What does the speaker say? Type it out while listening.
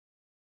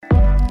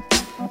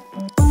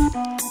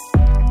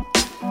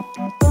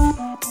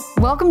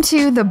Welcome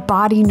to the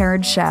Body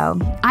Nerd Show.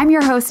 I'm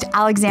your host,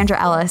 Alexandra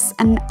Ellis,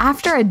 and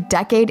after a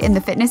decade in the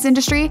fitness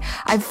industry,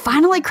 I've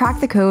finally cracked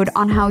the code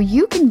on how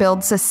you can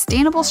build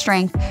sustainable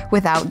strength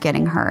without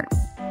getting hurt.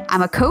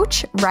 I'm a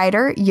coach,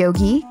 writer,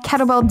 yogi,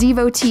 kettlebell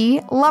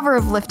devotee, lover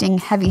of lifting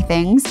heavy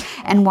things,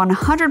 and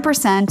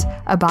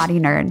 100% a body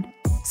nerd.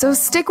 So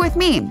stick with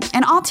me,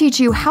 and I'll teach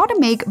you how to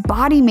make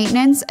body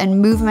maintenance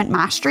and movement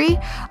mastery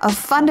a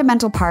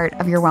fundamental part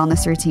of your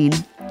wellness routine.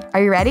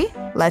 Are you ready?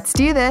 Let's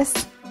do this.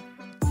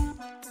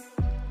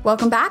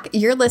 Welcome back.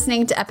 You're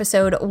listening to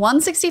episode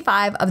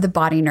 165 of the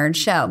Body Nerd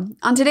Show.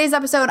 On today's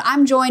episode,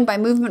 I'm joined by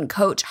movement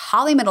coach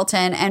Holly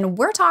Middleton, and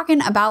we're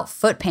talking about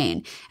foot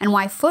pain and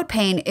why foot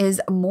pain is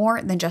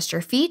more than just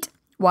your feet,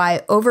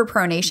 why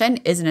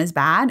overpronation isn't as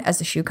bad as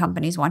the shoe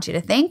companies want you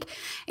to think,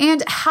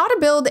 and how to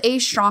build a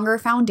stronger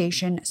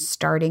foundation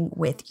starting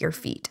with your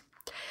feet.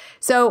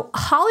 So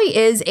Holly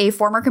is a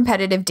former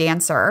competitive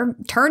dancer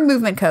turned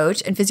movement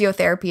coach and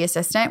physiotherapy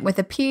assistant with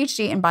a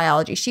PhD in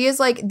biology. She is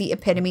like the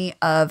epitome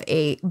of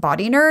a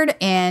body nerd,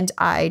 and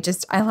I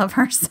love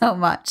her so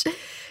much.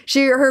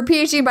 Her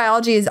PhD in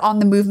biology is on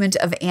the movement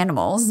of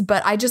animals,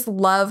 but I just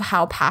love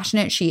how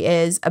passionate she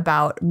is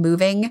about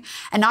moving,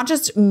 and not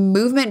just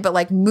movement, but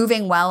like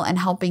moving well and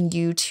helping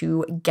you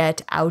to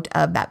get out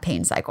of that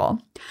pain cycle.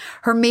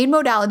 Her main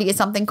modality is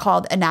something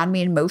called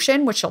anatomy in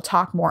motion, which she'll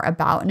talk more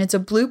about. And it's a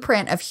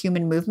blueprint of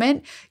human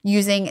movement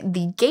using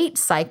the gait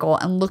cycle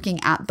and looking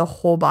at the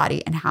whole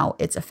body and how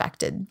it's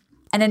affected.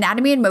 And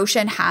anatomy in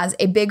motion has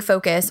a big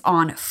focus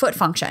on foot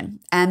function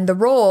and the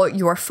role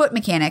your foot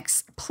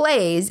mechanics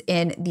plays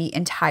in the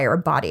entire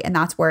body. And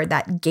that's where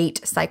that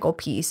gait cycle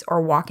piece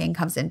or walking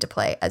comes into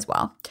play as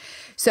well.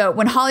 So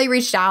when Holly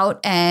reached out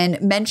and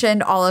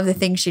mentioned all of the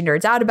things she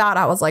nerds out about,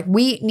 I was like,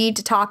 we need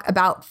to talk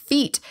about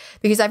feet,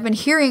 because I've been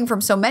hearing from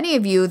so many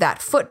of you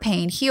that foot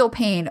pain, heel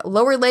pain,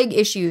 lower leg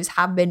issues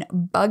have been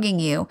bugging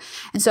you.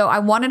 And so I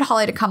wanted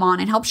Holly to come on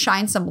and help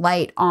shine some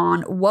light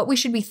on what we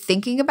should be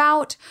thinking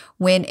about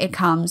when it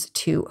comes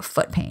to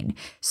foot pain.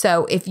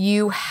 So if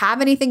you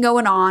have anything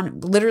going on,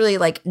 literally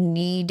like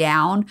knee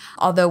down,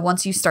 although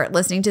once you start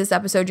listening to this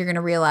episode, you're going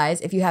to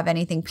realize if you have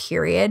anything,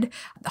 period,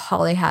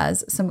 Holly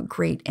has some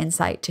great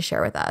insight to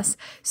share with us.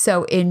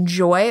 So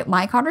enjoy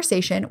my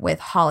conversation with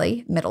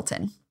Holly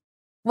Middleton.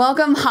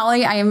 Welcome,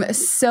 Holly. I am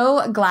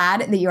so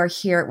glad that you are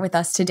here with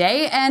us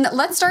today. And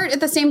let's start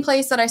at the same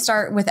place that I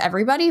start with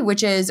everybody,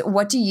 which is,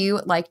 what do you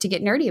like to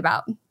get nerdy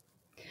about?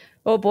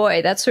 Oh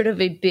boy, that's sort of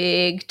a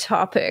big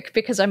topic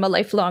because I'm a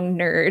lifelong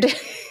nerd.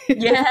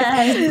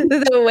 Yes.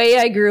 The way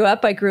I grew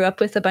up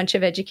with a bunch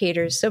of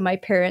educators. So my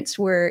parents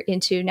were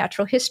into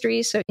natural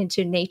history, so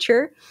into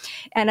nature.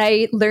 And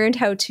I learned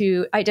how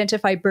to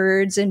identify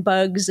birds and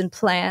bugs and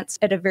plants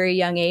at a very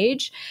young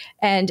age.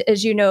 And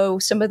as you know,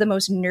 some of the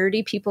most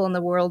nerdy people in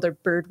the world are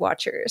bird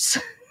watchers.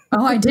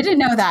 Oh, I didn't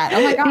know that.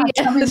 Oh my God,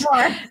 yes. Tell me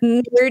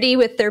more. Nerdy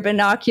with their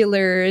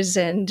binoculars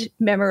and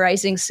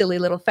memorizing silly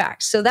little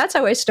facts. So that's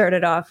how I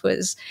started off.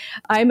 Was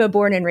I'm a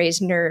born and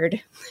raised nerd.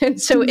 And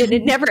so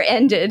it never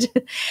ended.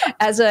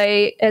 As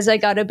I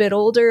got a bit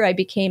older, I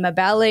became a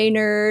ballet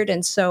nerd.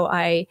 And so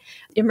I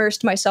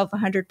immersed myself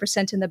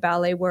 100% in the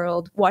ballet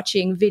world,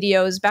 watching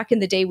videos. Back in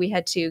the day, we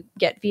had to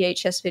get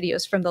VHS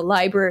videos from the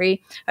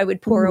library. I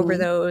would pore over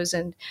those,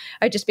 and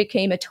I just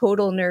became a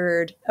total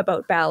nerd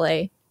about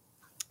ballet.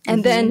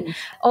 And then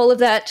all of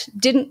that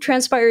didn't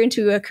transpire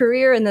into a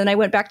career. And then I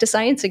went back to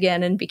science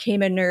again and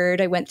became a nerd.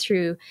 I went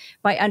through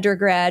my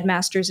undergrad,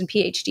 master's, and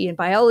PhD in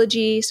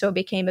biology. So I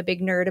became a big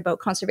nerd about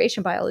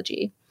conservation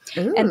biology.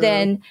 Ooh. And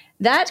then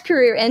that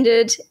career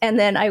ended, and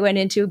then I went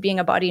into being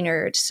a body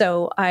nerd.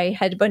 So I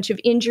had a bunch of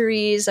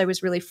injuries. I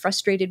was really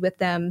frustrated with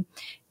them.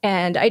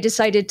 And I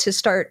decided to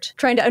start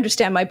trying to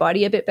understand my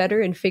body a bit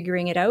better and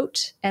figuring it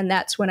out. And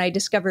that's when I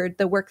discovered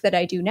the work that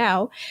I do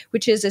now,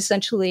 which is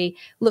essentially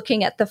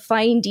looking at the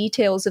fine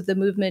details of the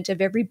movement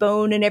of every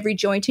bone and every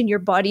joint in your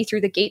body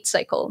through the gait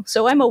cycle.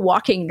 So I'm a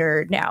walking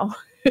nerd now.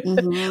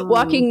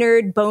 Walking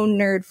nerd, bone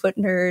nerd, foot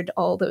nerd,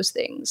 all those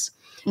things.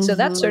 So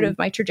that's sort of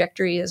my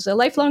trajectory as a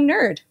lifelong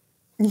nerd.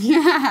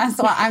 Yeah,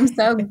 so I'm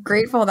so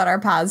grateful that our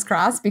paths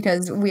cross,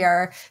 because we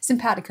are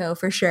simpatico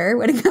for sure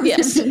when it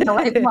comes to the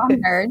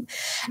lifelong nerd.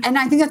 And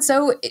I think that's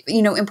so,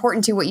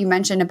 important to what you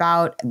mentioned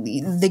about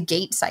the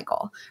gait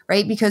cycle,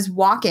 right? Because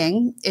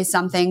walking is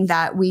something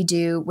that we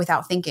do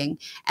without thinking.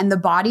 And the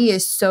body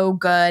is so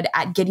good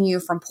at getting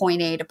you from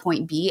point A to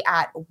point B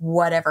at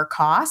whatever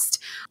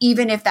cost,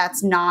 even if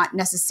that's not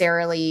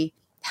necessarily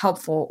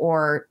helpful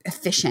or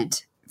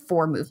efficient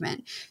for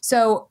movement.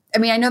 So, I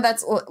mean, I know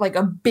that's like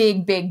a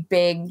big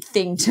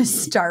thing to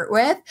start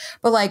with,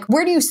 but like,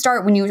 where do you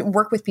start when you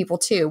work with people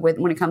too,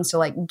 when it comes to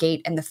like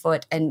gait and the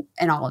foot and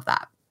all of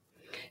that?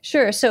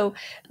 Sure. So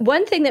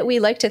one thing that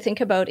we like to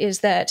think about is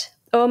that,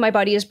 oh, my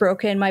body is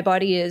broken. My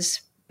body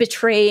is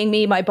betraying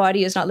me. My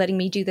body is not letting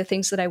me do the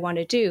things that I want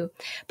to do.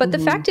 But the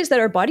fact is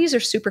that our bodies are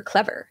super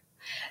clever.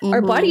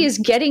 Our body is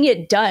getting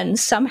it done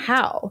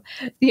somehow.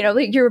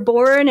 Like you're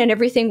born and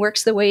everything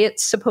works the way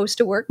it's supposed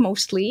to work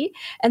mostly.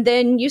 And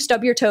then you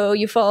stub your toe,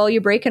 you fall,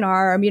 you break an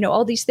arm,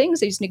 all these things,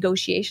 these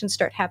negotiations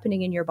start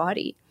happening in your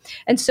body.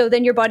 And so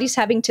then your body's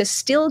having to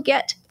still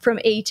get from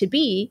A to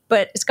B,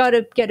 but it's got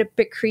to get a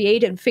bit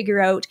creative and figure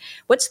out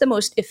what's the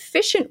most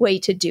efficient way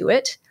to do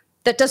it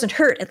that doesn't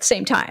hurt at the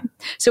same time.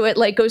 So it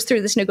like goes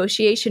through this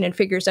negotiation and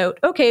figures out,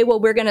 okay, well,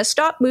 we're going to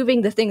stop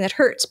moving the thing that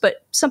hurts,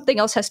 but something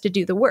else has to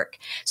do the work.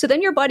 So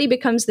then your body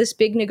becomes this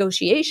big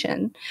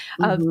negotiation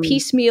of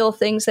piecemeal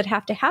things that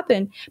have to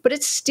happen, but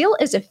it's still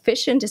as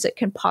efficient as it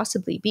can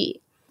possibly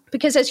be.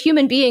 Because as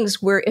human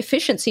beings, we're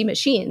efficiency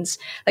machines.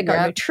 Like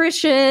our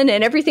nutrition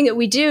and everything that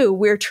we do,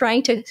 we're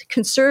trying to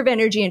conserve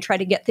energy and try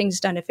to get things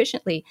done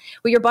efficiently.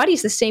 Well, your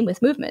body's the same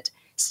with movement.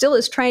 Still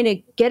is trying to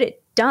get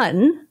it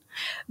done.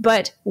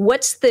 But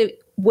what's the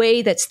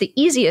way that's the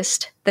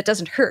easiest that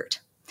doesn't hurt?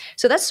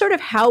 So that's sort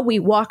of how we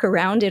walk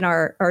around in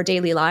our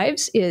daily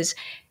lives, is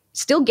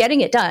still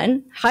getting it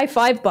done. High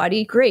five,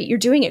 body. Great. You're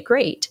doing it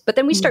great. But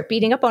then we start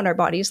beating up on our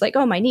bodies like,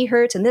 oh, my knee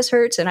hurts and this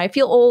hurts and I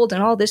feel old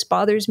and all this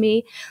bothers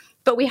me.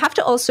 But we have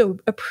to also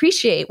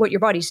appreciate what your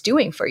body's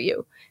doing for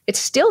you. It's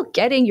still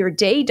getting your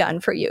day done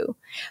for you.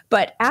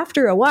 But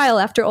after a while,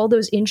 after all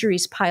those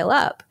injuries pile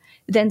up,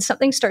 then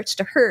something starts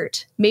to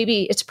hurt.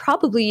 Maybe it's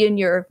probably in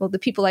the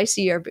people I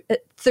see are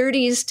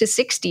 30s to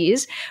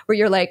 60s, where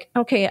you're like,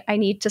 okay, I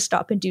need to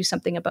stop and do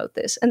something about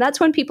this. And that's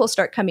when people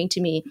start coming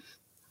to me.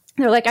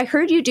 They're like, I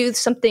heard you do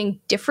something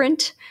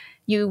different.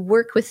 You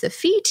work with the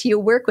feet, you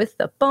work with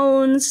the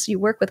bones, you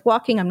work with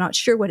walking. I'm not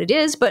sure what it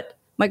is, but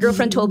my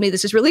girlfriend told me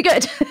this is really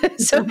good.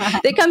 So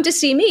they come to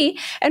see me.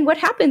 And what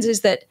happens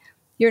is that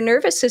your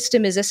nervous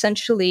system is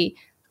essentially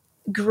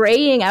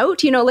graying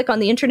out. Like on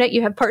the internet,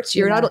 you have parts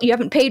you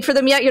haven't paid for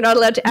them yet. You're not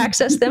allowed to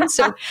access them.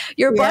 So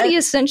your body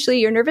essentially,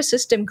 your nervous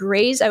system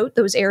grays out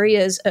those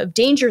areas of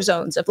danger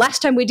zones of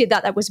last time we did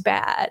that was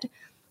bad.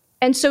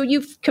 And so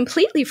you've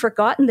completely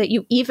forgotten that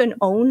you even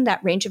own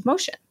that range of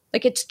motion.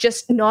 Like it's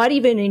just not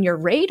even in your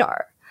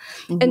radar.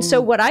 And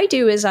so what I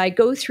do is I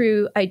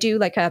do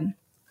like a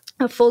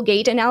full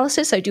gait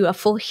analysis. I do a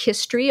full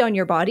history on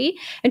your body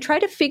and try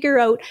to figure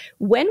out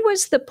when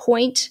was the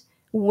point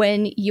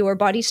when your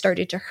body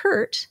started to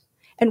hurt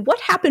and what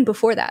happened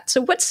before that.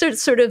 So what's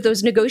sort of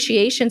those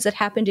negotiations that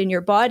happened in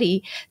your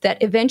body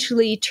that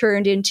eventually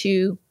turned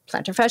into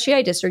plantar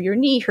fasciitis or your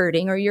knee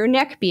hurting or your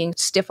neck being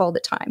stiff all the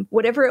time.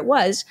 Whatever it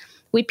was,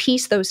 we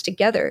piece those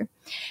together.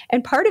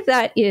 And part of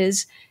that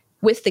is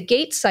with the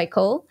gait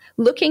cycle,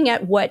 looking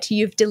at what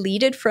you've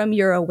deleted from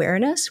your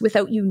awareness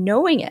without you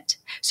knowing it.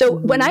 So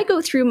when I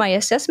go through my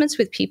assessments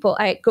with people,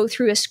 I go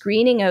through a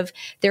screening of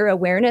their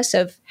awareness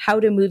of how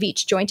to move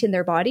each joint in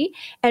their body.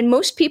 And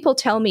most people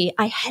tell me,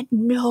 I had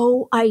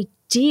no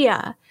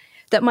idea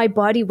that my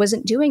body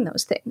wasn't doing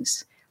those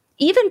things.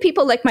 Even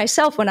people like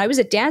myself, when I was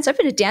a dancer, I've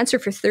been a dancer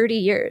for 30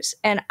 years,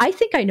 and I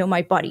think I know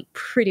my body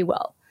pretty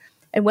well.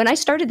 And when I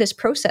started this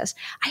process,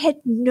 I had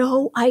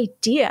no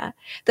idea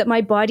that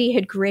my body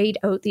had grayed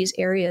out these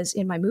areas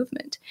in my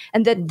movement.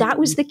 And that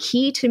was the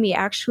key to me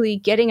actually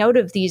getting out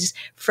of these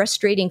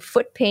frustrating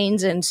foot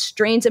pains and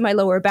strains in my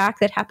lower back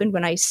that happened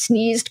when I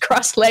sneezed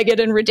cross-legged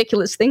and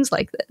ridiculous things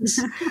like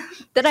this.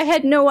 That I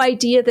had no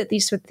idea that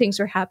these things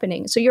were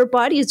happening. So your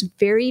body is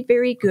very,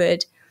 very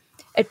good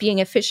at being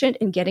efficient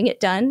and getting it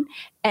done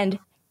and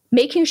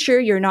making sure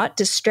you're not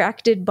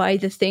distracted by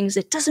the things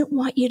it doesn't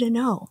want you to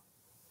know.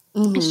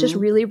 It's just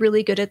really,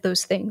 really good at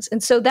those things.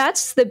 And so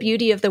that's the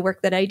beauty of the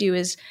work that I do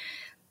is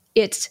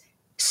it's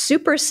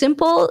super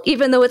simple,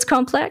 even though it's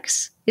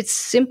complex. It's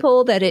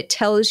simple that it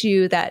tells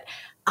you that,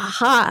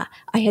 aha,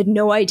 I had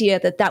no idea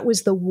that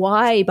was the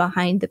why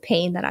behind the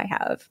pain that I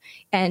have.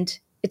 And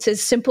it's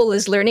as simple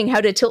as learning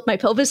how to tilt my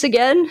pelvis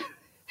again,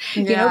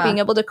 being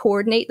able to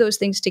coordinate those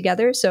things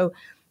together. So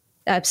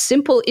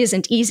simple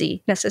isn't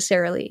easy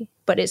necessarily,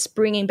 but it's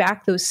bringing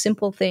back those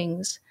simple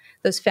things,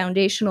 those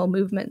foundational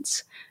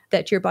movements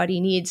that your body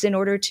needs in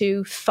order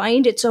to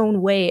find its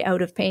own way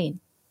out of pain.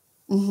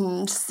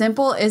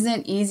 Simple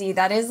isn't easy.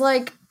 That is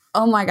like,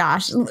 oh my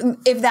gosh,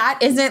 if that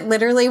isn't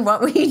literally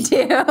what we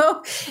do,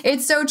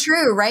 it's so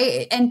true,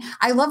 right? And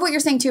I love what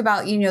you're saying too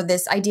about,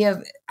 this idea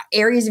of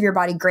areas of your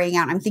body graying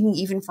out. I'm thinking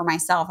even for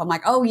myself, I'm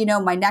like, oh,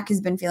 my neck has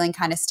been feeling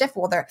kind of stiff.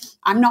 Well,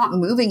 I'm not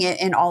moving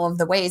it in all of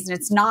the ways. And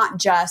it's not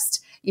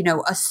just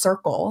a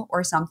circle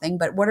or something,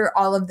 but what are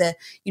all of the,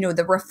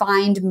 the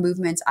refined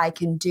movements I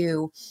can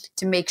do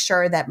to make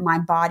sure that my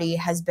body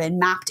has been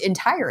mapped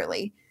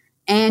entirely.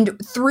 And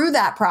through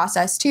that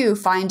process too,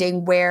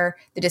 finding where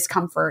the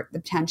discomfort, the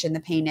tension, the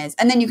pain is.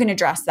 And then you can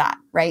address that,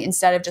 right?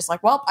 Instead of just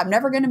like, well, I'm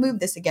never going to move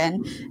this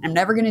again. I'm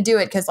never going to do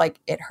it because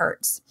it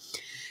hurts.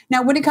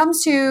 Now, when it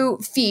comes to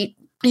feet,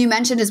 you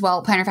mentioned as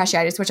well plantar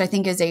fasciitis, which I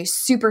think is a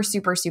super,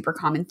 super, super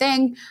common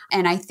thing.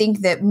 And I think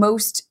that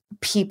most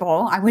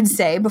people, I would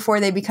say, before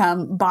they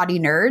become body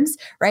nerds,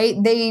 right?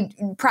 They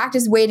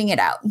practice waiting it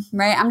out,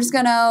 right? I'm just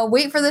going to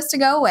wait for this to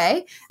go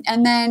away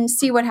and then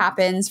see what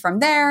happens from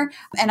there.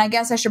 And I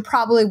guess I should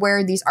probably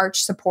wear these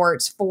arch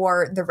supports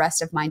for the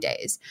rest of my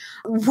days.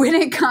 When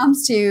it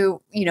comes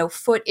to,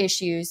 foot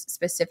issues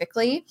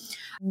specifically,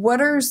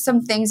 what are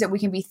some things that we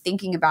can be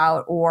thinking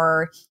about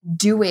or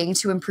doing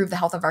to improve the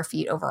health of our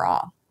feet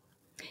overall?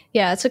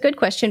 Yeah, it's a good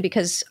question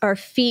because our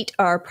feet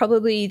are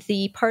probably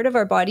the part of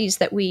our bodies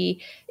that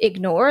we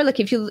ignore. Like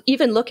if you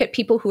even look at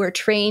people who are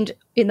trained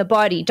in the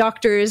body,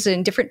 doctors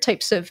and different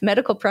types of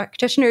medical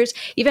practitioners,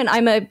 even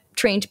I'm a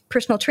trained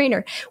personal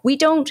trainer, we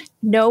don't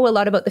know a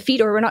lot about the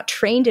feet or we're not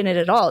trained in it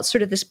at all. It's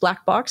sort of this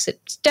black box.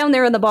 It's down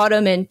there on the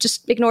bottom and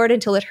just ignore it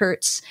until it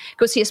hurts.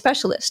 Go see a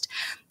specialist.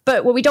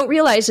 But what we don't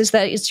realize is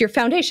that it's your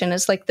foundation.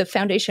 It's like the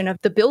foundation of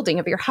the building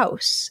of your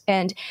house.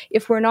 And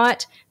if we're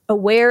not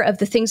aware of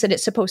the things that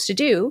it's supposed to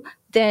do,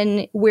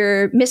 then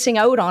we're missing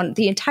out on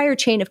the entire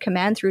chain of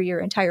command through your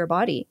entire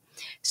body.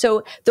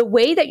 So the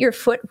way that your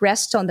foot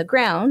rests on the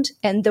ground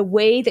and the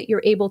way that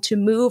you're able to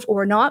move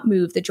or not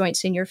move the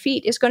joints in your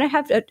feet is going to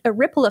have a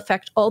ripple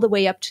effect all the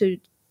way up to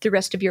the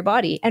rest of your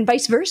body and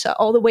vice versa,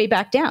 all the way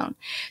back down.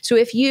 So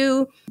if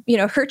you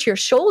hurt your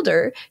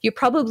shoulder, you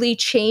probably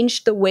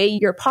changed the way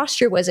your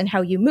posture was and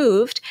how you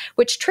moved,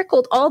 which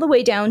trickled all the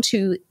way down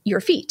to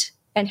your feet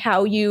and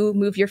how you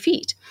move your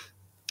feet.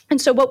 And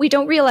so what we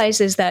don't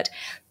realize is that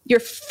your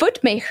foot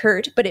may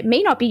hurt, but it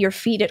may not be your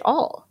feet at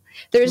all.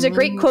 There's a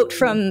great quote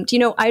from,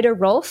 Ida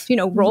Rolf,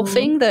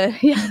 Rolfing,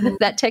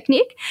 that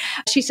technique.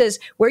 She says,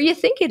 where you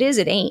think it is,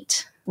 it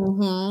ain't.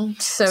 Mm-hmm.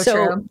 So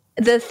true.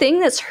 The thing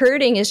that's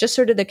hurting is just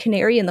sort of the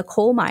canary in the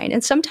coal mine.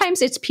 And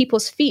sometimes it's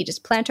people's feet. It's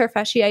plantar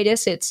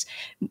fasciitis. It's,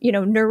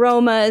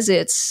 neuromas.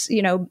 It's,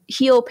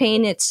 heel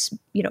pain. It's,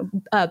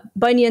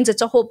 bunions.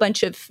 It's a whole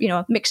bunch of,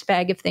 a mixed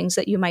bag of things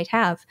that you might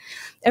have.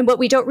 And what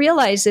we don't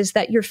realize is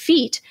that your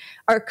feet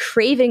are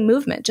craving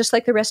movement, just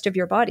like the rest of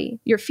your body.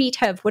 Your feet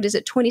have,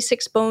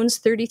 26 bones,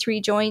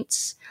 33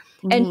 joints,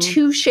 and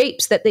 2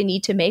 shapes that they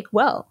need to make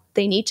well.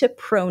 They need to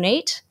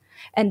pronate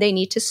and they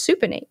need to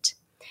supinate.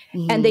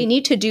 And they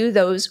need to do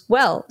those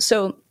well.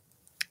 So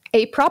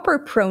a proper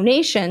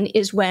pronation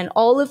is when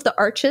all of the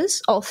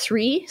arches, all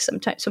 3,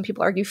 sometimes some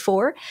people argue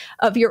 4,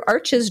 of your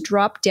arches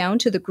drop down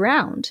to the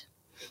ground.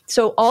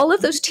 So all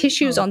of those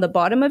tissues on the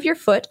bottom of your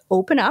foot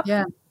open up.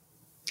 Yeah.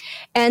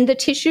 And the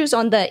tissues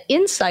on the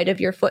inside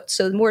of your foot,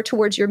 so more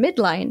towards your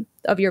midline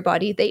of your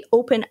body, they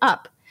open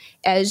up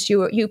as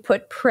you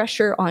put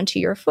pressure onto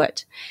your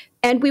foot.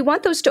 And we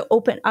want those to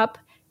open up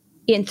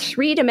in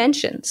 3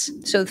 dimensions.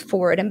 So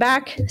forward and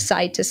back,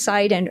 side to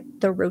side, and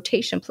the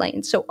rotation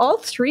plane. So all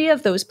 3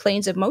 of those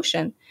planes of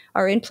motion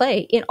are in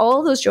play in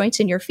all those joints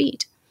in your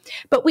feet.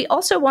 But we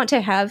also want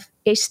to have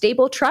a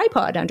stable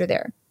tripod under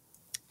there.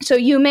 So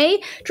you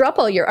may drop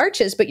all your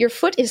arches, but your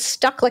foot is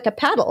stuck like a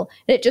paddle.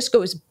 And it just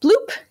goes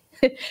bloop,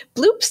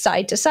 bloop,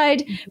 side to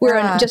side.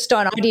 We're just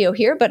on audio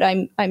here, but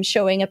I'm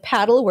showing a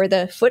paddle where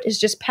the foot is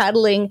just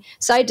paddling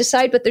side to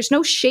side, but there's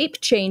no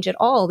shape change at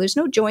all. There's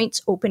no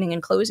joints opening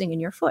and closing in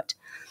your foot.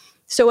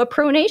 So a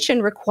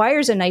pronation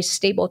requires a nice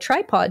stable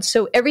tripod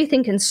so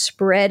everything can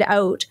spread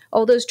out.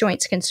 All those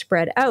joints can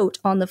spread out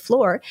on the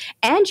floor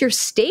and you're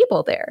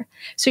stable there.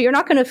 So you're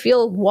not going to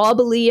feel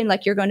wobbly and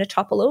like you're going to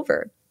topple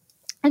over.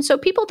 And so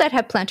people that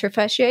have plantar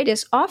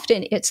fasciitis,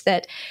 often it's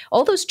that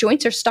all those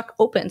joints are stuck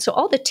open. So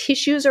all the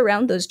tissues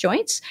around those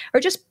joints are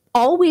just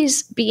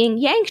always being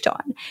yanked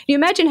on. You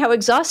imagine how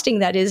exhausting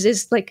that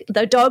is like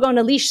the dog on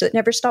a leash that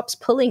never stops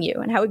pulling you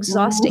and how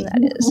exhausting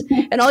that is.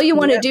 And all you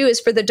want to do is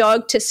for the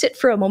dog to sit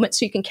for a moment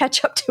so you can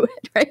catch up to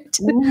it, right?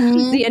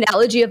 The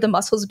analogy of the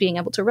muscles being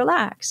able to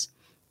relax.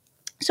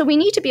 So we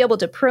need to be able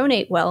to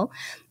pronate well.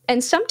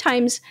 And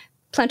sometimes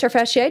plantar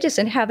fasciitis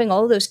and having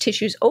all those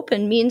tissues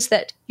open means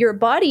that your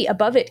body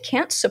above it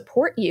can't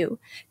support you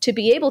to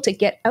be able to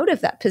get out of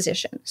that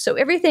position. So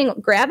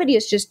gravity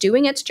is just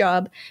doing its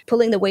job,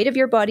 pulling the weight of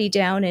your body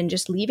down and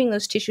just leaving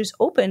those tissues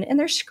open, and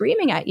they're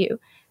screaming at you.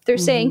 They're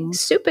saying,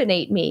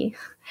 supinate me.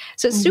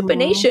 So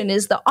supination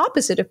is the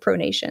opposite of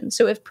pronation.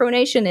 So if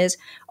pronation is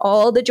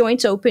all the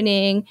joints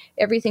opening,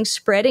 everything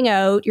spreading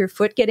out, your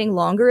foot getting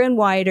longer and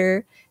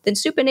wider, then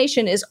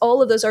supination is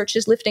all of those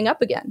arches lifting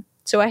up again.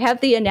 So I have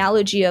the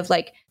analogy of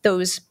like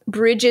those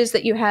bridges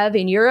that you have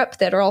in Europe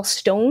that are all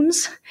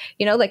stones,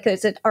 like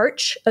there's an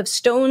arch of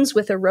stones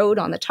with a road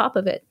on the top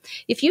of it.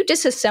 If you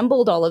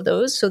disassembled all of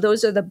those, so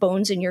those are the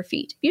bones in your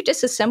feet, if you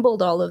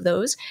disassembled all of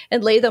those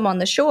and lay them on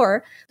the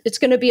shore, it's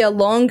going to be a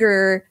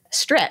longer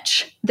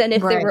stretch than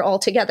if they were all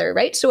together,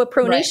 right? So a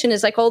pronation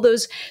is like all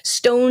those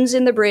stones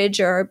in the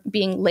bridge are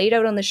being laid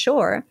out on the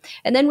shore.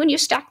 And then when you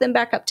stack them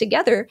back up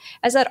together,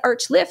 as that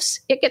arch lifts,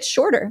 it gets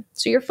shorter.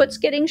 So your foot's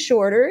getting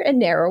shorter and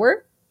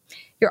narrower.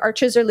 Your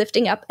arches are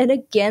lifting up. And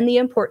again, the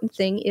important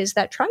thing is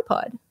that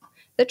tripod,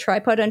 the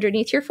tripod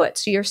underneath your foot.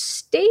 So you're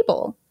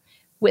stable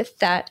with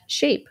that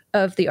shape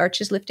of the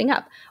arches lifting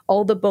up.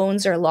 All the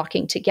bones are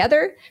locking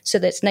together so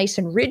that it's nice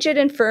and rigid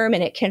and firm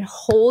and it can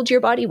hold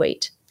your body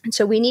weight. And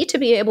so we need to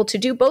be able to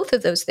do both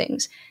of those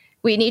things.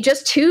 We need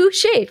just 2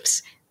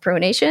 shapes.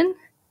 pronation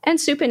and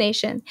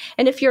supination.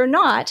 And if you're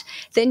not,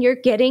 then you're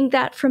getting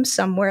that from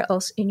somewhere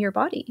else in your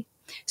body.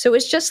 So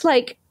it's just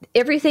like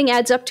everything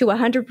adds up to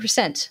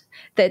 100%,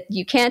 that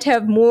you can't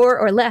have more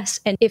or less.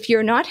 And if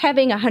you're not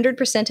having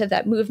 100% of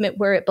that movement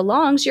where it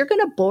belongs, you're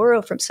going to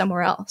borrow from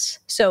somewhere else.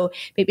 So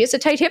maybe it's a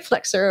tight hip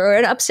flexor or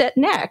an upset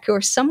neck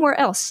or somewhere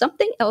else.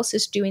 Something else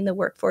is doing the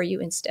work for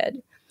you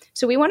instead.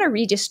 So we want to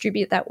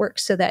redistribute that work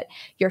so that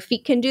your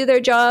feet can do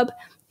their job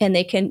and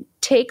they can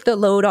take the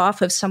load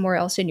off of somewhere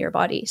else in your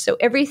body. So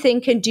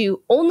everything can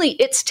do only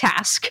its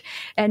task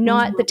and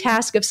not the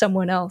task of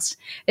someone else.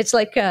 It's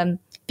like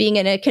being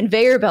in a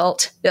conveyor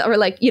belt, or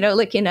like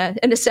in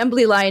an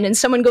assembly line, and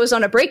someone goes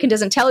on a break and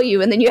doesn't tell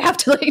you, and then you have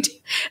to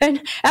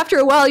and after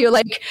a while you're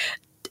like,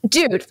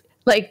 dude,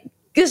 like,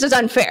 this is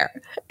unfair.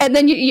 And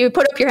then you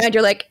put up your hand,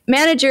 you're like,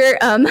 manager,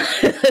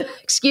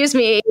 excuse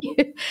me,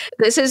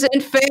 this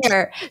isn't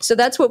fair. So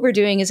that's what we're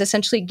doing, is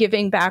essentially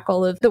giving back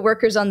all of the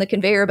workers on the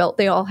conveyor belt.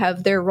 They all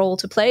have their role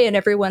to play, and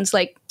everyone's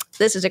like,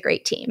 this is a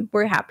great team.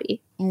 We're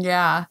happy.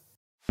 Yeah.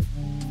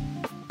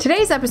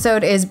 Today's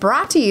episode is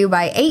brought to you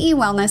by AE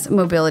Wellness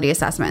Mobility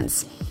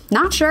Assessments.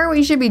 Not sure what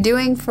you should be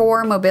doing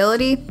for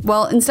mobility?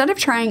 Well, instead of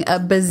trying a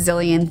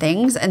bazillion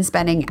things and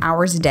spending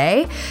hours a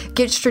day,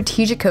 get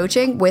strategic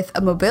coaching with a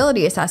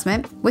mobility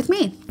assessment with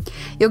me.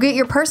 You'll get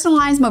your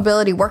personalized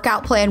mobility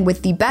workout plan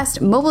with the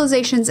best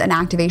mobilizations and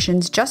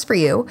activations just for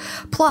you.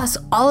 Plus,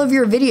 all of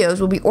your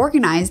videos will be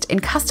organized in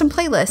custom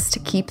playlists to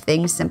keep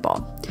things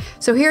simple.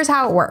 So here's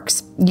how it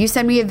works. You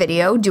send me a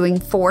video doing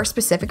 4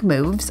 specific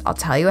moves. I'll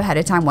tell you ahead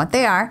of time what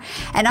they are,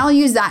 and I'll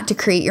use that to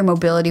create your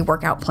mobility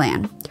workout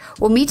plan.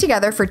 We'll meet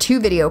together for 2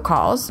 video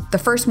calls. The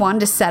first one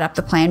to set up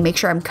the plan, make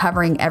sure I'm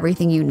covering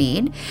everything you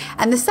need.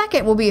 And the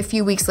second will be a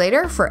few weeks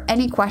later for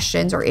any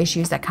questions or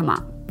issues that come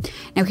up.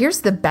 Now,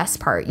 here's the best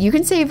part. You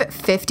can save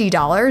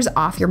 $50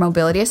 off your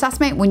mobility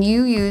assessment when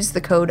you use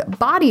the code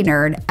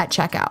BODYNERD at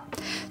checkout.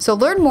 So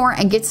learn more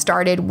and get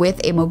started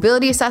with a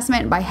mobility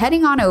assessment by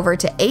heading on over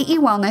to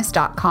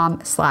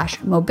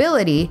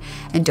aewellness.com/mobility.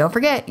 And don't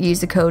forget, use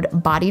the code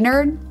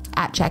BODYNERD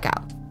at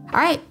checkout. All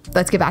right,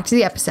 let's get back to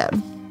the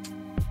episode.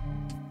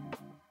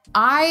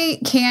 I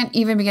can't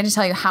even begin to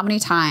tell you how many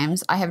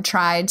times I have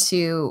tried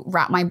to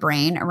wrap my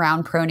brain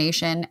around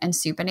pronation and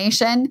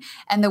supination.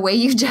 And the way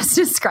you just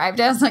described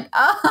it, I was like,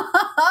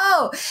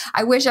 oh,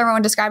 I wish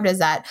everyone described it as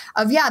that.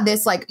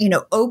 This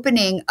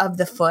opening of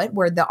the foot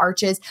where the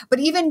arches, but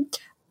even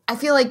I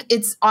feel like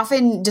it's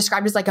often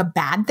described as like a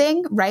bad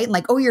thing, right?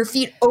 Like, oh, your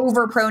feet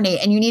overpronate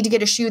and you need to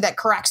get a shoe that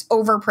corrects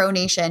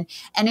overpronation.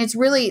 And it's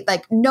really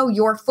like, no,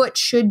 your foot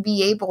should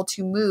be able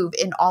to move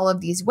in all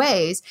of these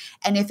ways.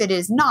 And if it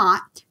is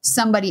not,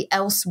 somebody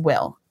else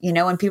will,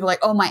 and people are like,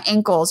 oh, my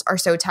ankles are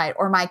so tight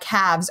or my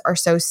calves are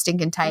so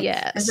stinking tight.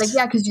 Yes. It's like,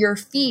 yeah, because your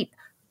feet,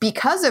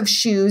 because of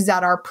shoes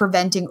that are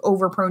preventing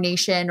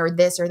overpronation or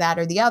this or that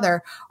or the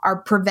other,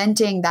 are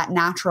preventing that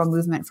natural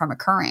movement from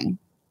occurring.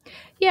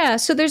 Yeah,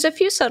 so there's a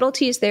few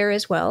subtleties there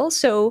as well.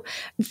 So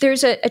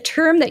there's a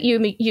term that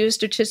you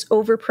used, which is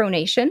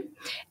overpronation.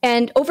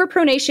 And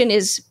overpronation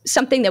is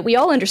something that we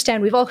all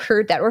understand. We've all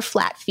heard that, or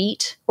flat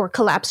feet or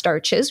collapsed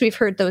arches. We've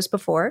heard those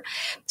before.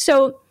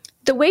 So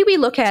the way we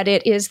look at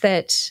it is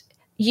that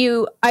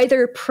you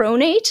either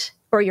pronate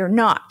or you're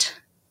not.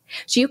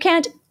 So you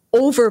can't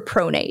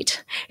overpronate.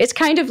 It's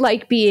kind of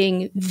like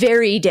being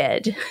very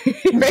dead,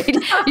 right?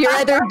 You're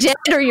either dead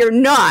or you're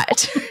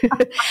not.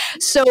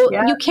 So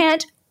you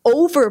can't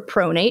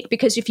overpronate,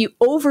 because if you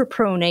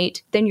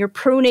overpronate, then you're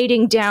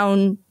pronating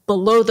down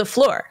below the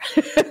floor,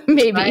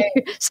 maybe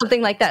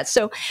something like that.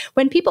 So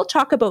when people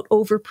talk about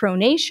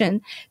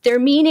overpronation,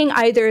 they're meaning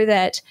either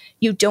that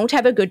you don't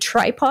have a good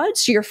tripod,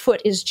 so your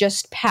foot is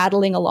just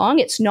paddling along,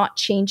 it's not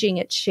changing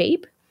its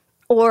shape,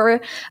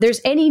 or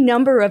there's any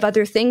number of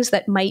other things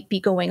that might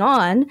be going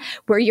on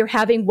where you're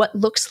having what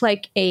looks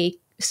like a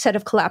set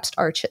of collapsed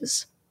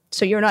arches.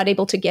 So you're not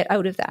able to get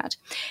out of that.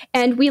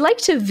 And we like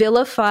to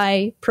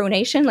vilify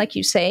pronation, like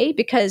you say,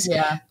 because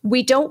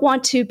we don't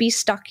want to be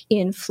stuck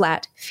in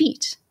flat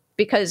feet.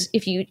 Because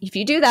if you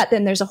do that,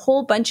 then there's a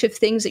whole bunch of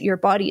things that your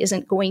body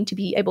isn't going to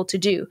be able to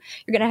do.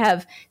 You're going to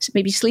have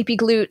maybe sleepy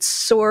glutes,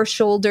 sore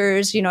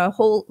shoulders, a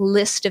whole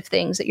list of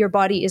things that your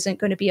body isn't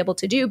going to be able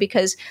to do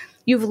because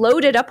you've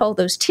loaded up all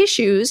those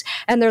tissues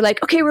and they're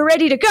like, okay, we're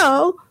ready to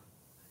go.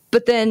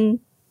 But then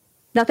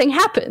nothing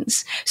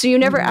happens. So you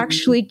never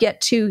actually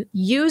get to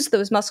use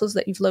those muscles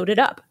that you've loaded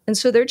up. And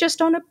so they're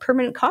just on a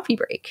permanent coffee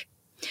break.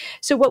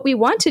 So what we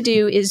want to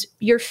do is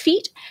your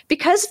feet,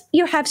 because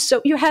you have,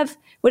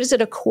 what is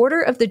it, a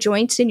quarter of the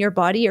joints in your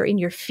body are in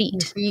your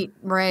feet. Your feet,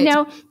 right.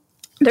 Now,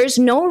 there's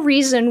no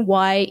reason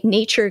why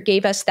nature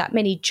gave us that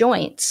many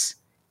joints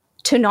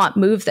to not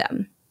move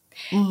them.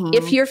 Mm-hmm.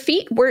 If your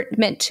feet weren't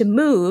meant to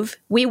move,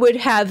 we would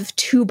have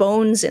 2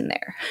 bones in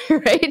there,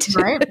 right?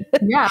 Right.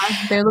 Yeah,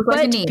 they look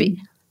like a knee.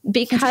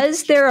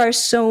 Because there are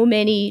so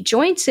many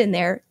joints in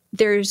there,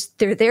 they're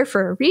there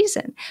for a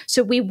reason.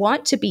 So we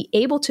want to be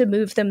able to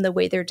move them the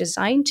way they're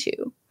designed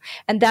to.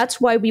 And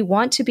that's why we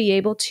want to be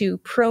able to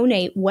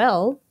pronate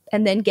well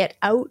and then get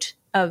out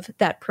of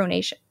that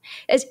pronation.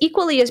 As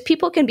equally as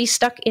people can be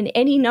stuck in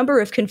any number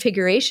of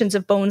configurations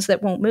of bones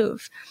that won't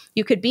move.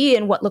 You could be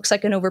in what looks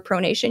like an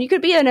overpronation. You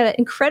could be in an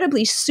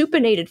incredibly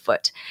supinated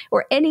foot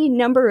or any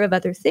number of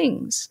other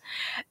things.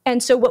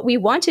 And so what we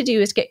want to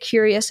do is get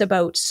curious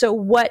about, so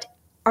what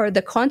are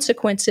the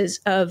consequences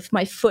of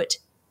my foot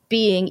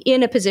being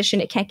in a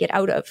position it can't get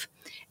out of?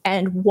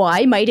 And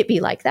why might it be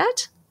like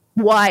that?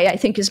 Why, I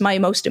think, is my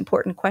most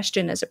important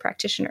question as a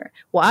practitioner.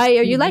 Why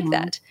are you like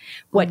that?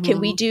 What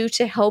can we do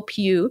to help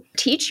you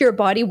teach your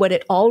body what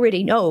it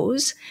already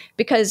knows?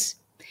 Because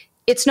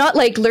it's not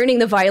like learning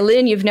the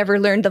violin. You've never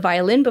learned the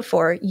violin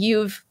before.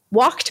 You've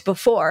walked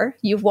before.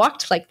 You've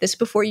walked like this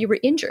before you were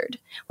injured,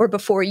 or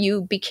before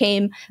you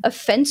became a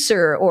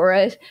fencer or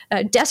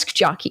a desk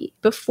jockey.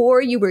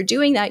 Before you were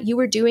doing that, you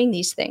were doing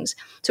these things.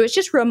 So it's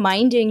just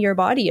reminding your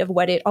body of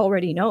what it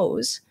already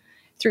knows,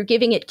 through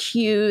giving it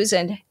cues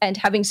and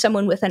having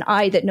someone with an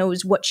eye that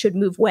knows what should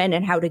move when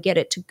and how to get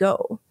it to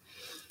go.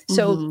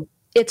 So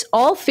it's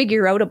all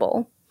figure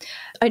outable.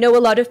 I know a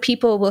lot of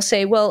people will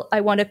say, well,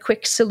 I want a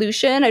quick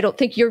solution. I don't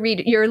think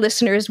your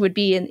listeners would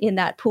be in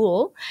that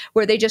pool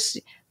where they just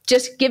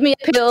give me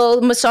a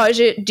pill, massage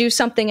it, do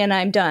something, and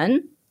I'm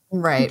done.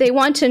 Right. They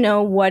want to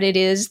know what it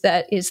is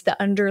that is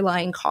the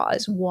underlying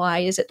cause. Why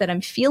is it that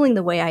I'm feeling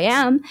the way I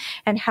am?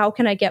 And how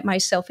can I get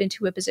myself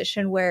into a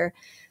position where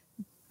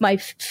my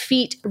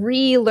feet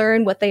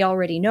relearn what they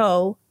already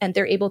know and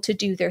they're able to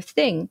do their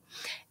thing?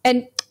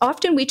 And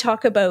often we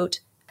talk about,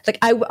 like,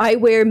 I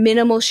wear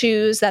minimal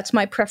shoes. That's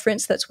my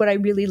preference. That's what I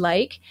really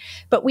like.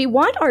 But we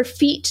want our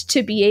feet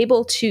to be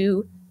able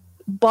to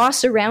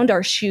boss around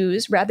our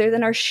shoes rather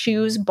than our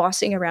shoes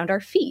bossing around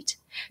our feet.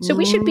 So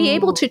we should be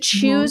able to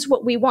choose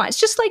what we want. It's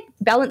just like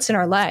balance in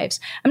our lives.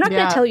 I'm not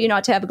going to tell you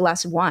not to have a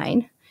glass of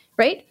wine,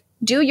 right?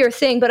 Do your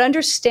thing, but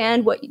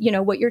understand what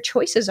your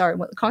choices are and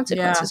what the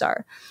consequences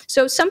are.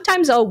 So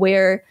sometimes I'll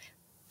wear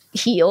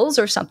heels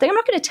or something. I'm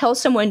not going to tell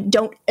someone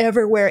don't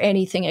ever wear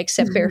anything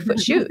except barefoot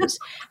shoes,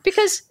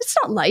 because it's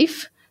not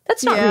life.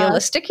 That's not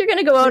realistic. You're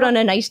going to go out on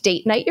a nice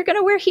date night. You're going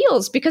to wear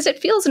heels because it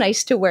feels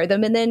nice to wear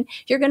them. And then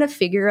you're going to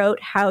figure out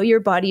how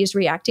your body is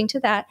reacting to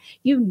that.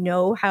 You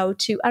know how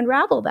to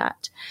unravel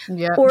that.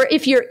 Yeah. Or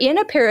if you're in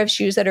a pair of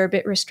shoes that are a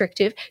bit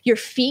restrictive, your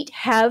feet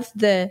have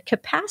the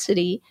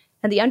capacity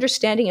and the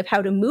understanding of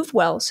how to move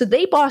well. So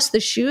they boss the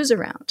shoes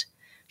around.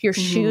 Your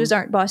shoes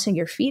aren't bossing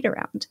your feet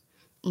around.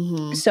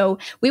 So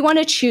we want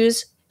to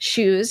choose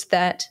shoes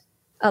that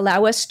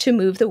allow us to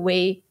move the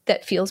way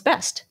that feels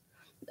best.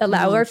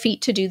 Allow our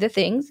feet to do the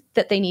things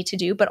that they need to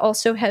do, but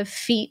also have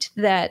feet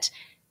that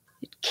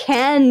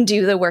can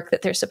do the work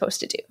that they're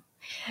supposed to do.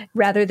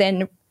 Rather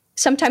than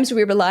sometimes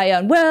we rely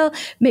on, well,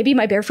 maybe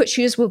my barefoot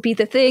shoes will be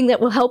the thing that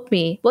will help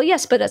me. Well,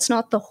 yes, but that's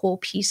not the whole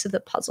piece of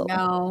the puzzle.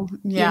 No.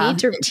 You need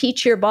to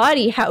teach your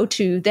body how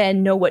to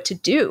then know what to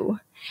do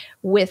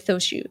with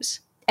those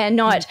shoes, and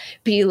not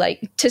be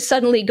like, to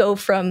suddenly go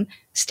from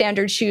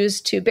standard shoes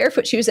to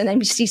barefoot shoes. And then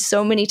we see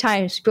so many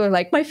times people are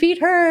like, my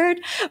feet hurt,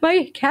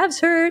 my calves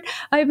hurt,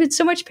 I'm in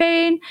so much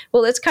pain.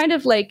 Well, it's kind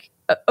of like,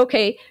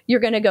 okay, you're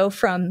going to go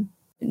from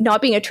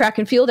not being a track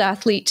and field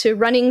athlete to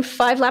running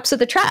 5 laps of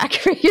the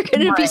track. You're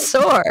going to be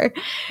sore,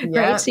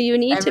 right? So you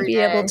need to be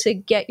able to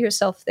get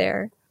yourself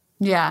there.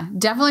 Yeah,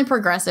 definitely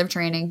progressive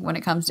training when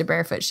it comes to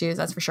barefoot shoes.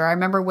 That's for sure. I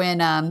remember when,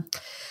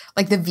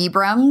 like the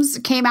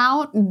Vibrams came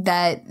out,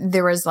 that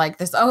there was like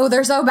this, oh,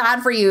 they're so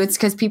bad for you. It's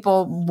because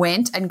people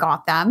went and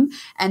got them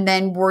and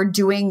then were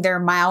doing their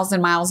miles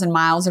and miles and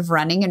miles of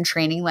running and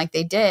training like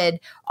they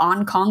did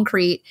on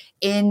concrete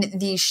in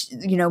these,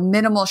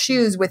 minimal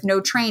shoes with no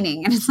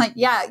training. And it's like,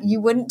 yeah,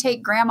 you wouldn't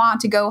take grandma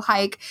to go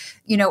hike,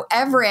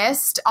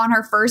 Everest on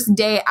her first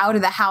day out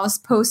of the house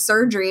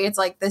post-surgery. It's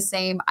like the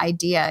same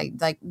idea,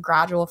 like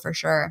gradual for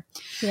sure.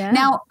 Yeah.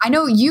 Now, I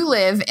know you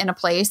live in a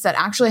place that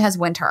actually has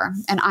winter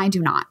and I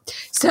do not.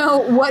 So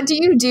what do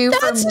you do?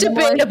 That's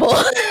debatable.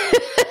 Well,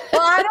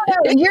 I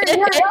don't know. You're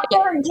up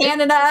there in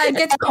Canada. It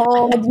gets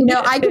cold.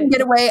 I can get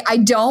away. I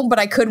don't, but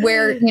I could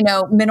wear,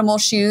 minimal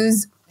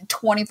shoes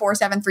 24/7,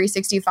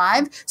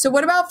 365. So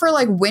what about for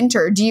like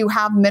winter? Do you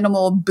have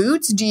minimal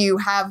boots? Do you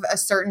have a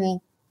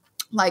certain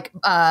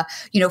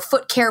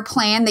foot care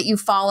plan that you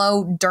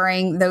follow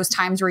during those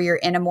times where you're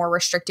in a more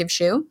restrictive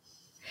shoe?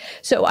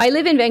 So I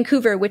live in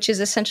Vancouver, which is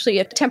essentially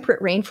a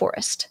temperate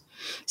rainforest.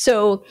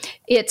 So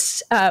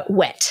it's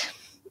wet.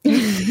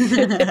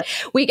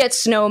 We get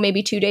snow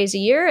maybe 2 days a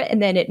year,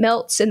 and then it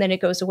melts and then it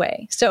goes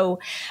away. So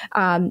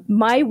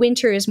my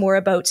winter is more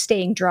about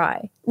staying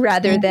dry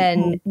rather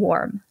than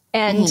warm.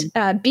 And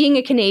being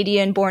a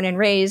Canadian born and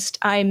raised,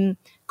 I'm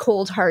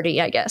cold hardy,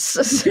 I guess.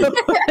 So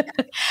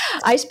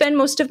I spend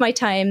most of my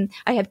time,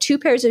 I have 2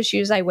 pairs of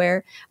shoes I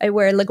wear. I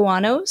wear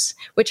Leguanos,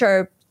 which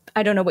are,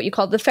 I don't know what you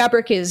call it. The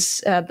fabric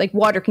is like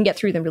water can get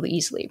through them really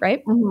easily,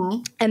 right?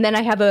 And then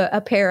I have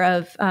a pair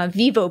of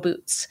Vivo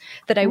boots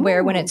that I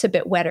wear when it's a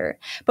bit wetter.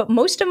 But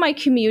most of my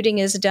commuting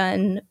is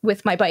done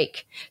with my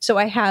bike. So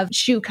I have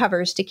shoe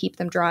covers to keep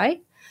them dry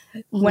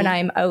when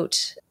I'm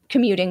out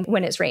commuting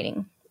when it's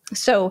raining.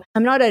 So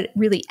I'm not a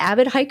really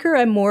avid hiker.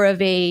 I'm more of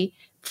a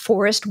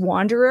forest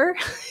wanderer.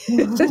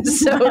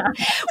 So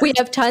we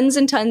have tons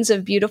and tons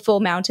of beautiful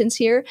mountains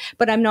here,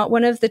 but I'm not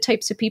one of the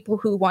types of people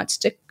who wants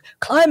to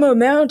climb a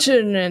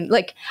mountain. And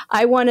like,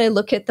 I want to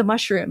look at the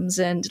mushrooms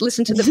and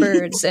listen to the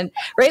birds and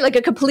right, like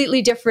a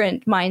completely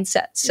different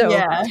mindset. So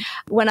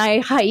when I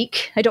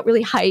hike, I don't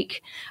really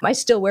hike. I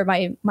still wear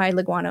my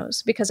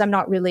Leguanos because I'm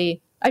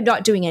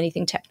not doing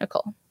anything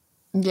technical.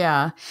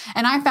 Yeah.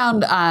 And I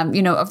found,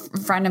 a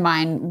friend of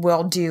mine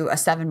will do a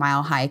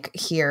 7-mile hike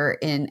here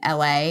in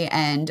LA,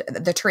 and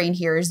the terrain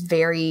here is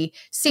very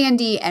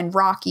sandy and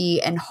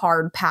rocky and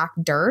hard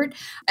packed dirt.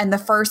 And the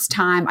first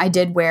time I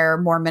did wear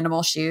more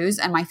minimal shoes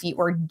and my feet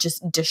were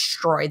just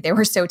destroyed. They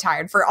were so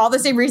tired for all the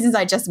same reasons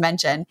I just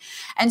mentioned.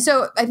 And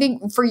so I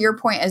think for your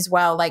point as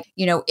well, like,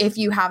 if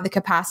you have the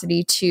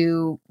capacity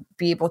to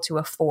be able to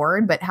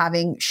afford, but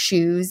having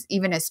shoes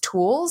even as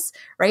tools,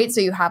 right?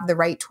 So you have the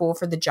right tool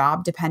for the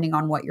job depending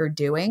on what you're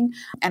doing.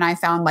 And I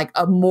found like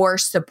a more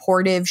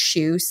supportive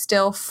shoe,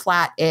 still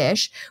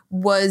flat-ish,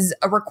 was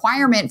a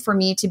requirement for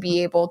me to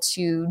be able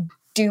to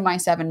do my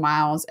 7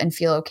 miles and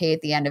feel okay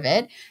at the end of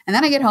it. And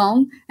then I get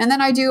home and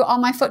then I do all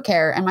my foot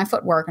care and my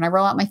footwork and I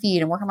roll out my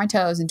feet and work on my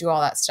toes and do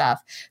all that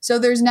stuff. So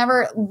there's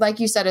never, like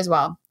you said as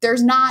well,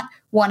 there's not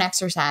one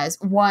exercise,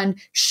 one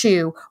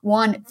shoe,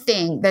 one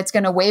thing that's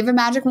going to wave a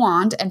magic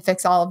wand and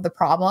fix all of the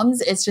problems.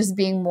 It's just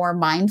being more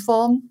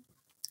mindful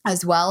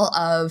as well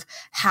of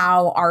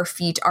how our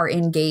feet are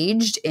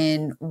engaged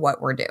in what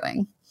we're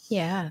doing.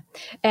 Yeah.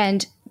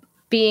 And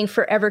being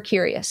forever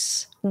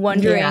curious,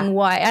 wondering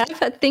why. I've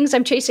had things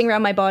I'm chasing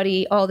around my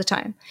body all the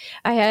time.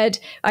 I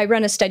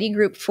run a study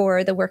group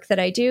for the work that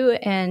I do.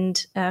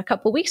 And a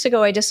couple of weeks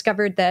ago, I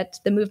discovered that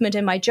the movement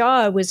in my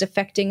jaw was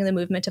affecting the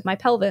movement of my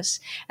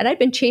pelvis. And I'd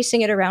been chasing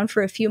it around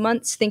for a few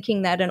months,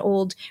 thinking that an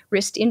old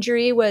wrist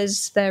injury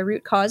was the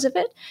root cause of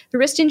it. The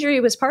wrist injury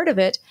was part of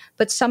it,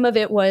 but some of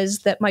it was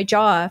that my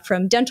jaw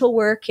from dental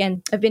work,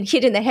 and I've been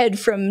hit in the head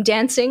from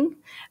dancing,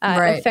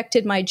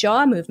 affected my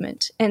jaw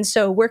movement. And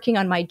so working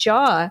on my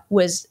jaw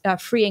was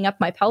freeing up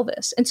my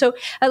pelvis. And so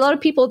a lot of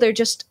people, they're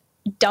just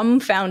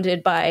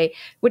dumbfounded by,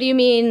 what do you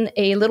mean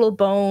a little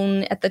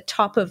bone at the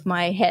top of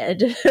my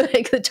head?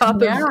 Like the top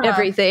of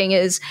everything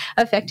is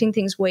affecting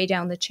things way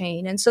down the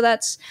chain. And so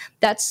that's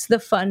the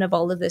fun of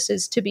all of this,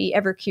 is to be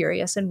ever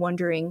curious and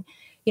wondering,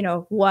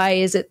 why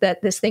is it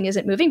that this thing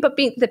isn't moving? But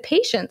being the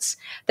patience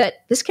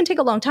that this can take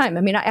a long time.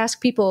 I mean, I ask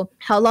people,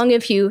 how long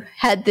have you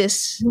had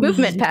this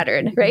movement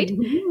pattern, right?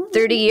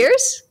 30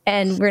 years?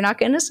 And we're not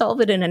going to solve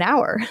it in an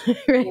hour,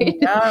 right?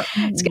 Yeah.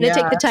 It's going to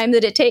take the time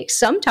that it takes.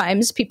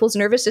 Sometimes people's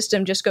nervous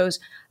system just goes,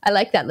 I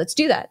like that, let's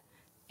do that.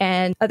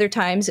 And other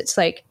times it's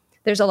like,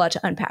 there's a lot to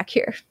unpack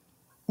here.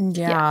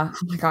 Yeah. Oh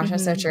my gosh,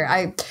 that's so true.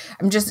 I'm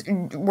just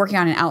working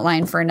on an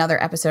outline for another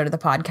episode of the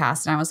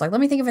podcast. And I was like, let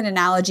me think of an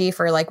analogy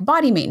for like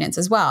body maintenance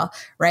as well.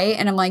 Right.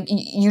 And I'm like,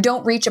 you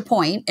don't reach a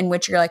point in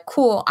which you're like,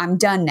 cool, I'm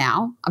done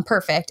now. I'm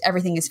perfect.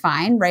 Everything is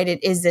fine. Right.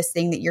 It is this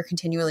thing that you're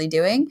continually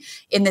doing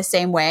in the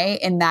same way,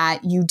 in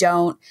that you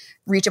don't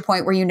reach a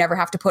point where you never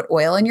have to put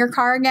oil in your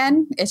car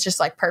again. It's just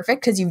like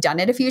perfect because you've done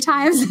it a few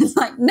times. It's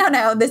like,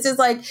 no, this is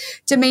like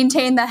to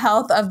maintain the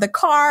health of the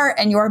car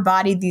and your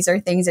body. These are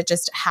things that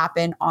just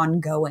happen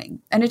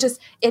ongoing. And it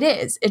just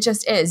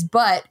is.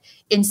 But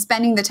in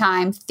spending the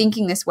time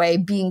thinking this way,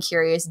 being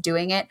curious,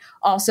 doing it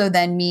also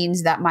then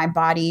means that my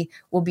body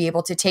will be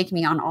able to take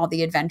me on all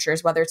the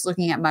adventures, whether it's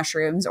looking at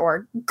mushrooms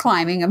or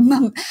climbing a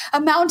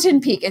mountain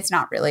peak. It's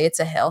not really, it's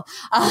a hill,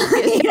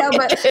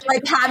 but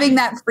like having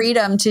that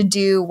freedom to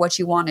do what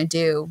you want to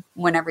do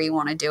whenever you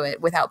want to do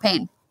it without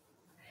pain.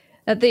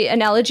 The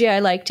analogy I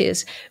liked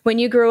is, when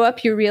you grow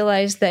up, you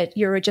realize that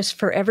you're just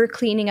forever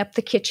cleaning up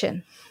the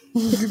kitchen.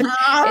 It's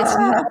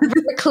never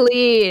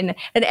clean,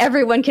 and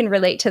everyone can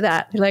relate to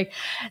that. Like,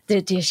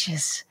 the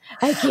dishes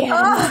again,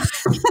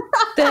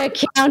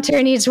 the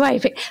counter needs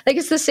wiping. Like,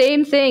 it's the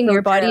same thing.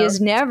 Your body is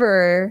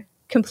never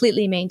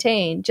completely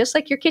maintained, just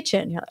like your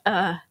kitchen. You're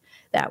like,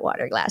 that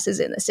water glass is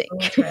in the sink.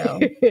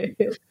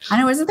 I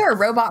know. Isn't there a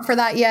robot for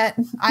that yet?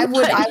 I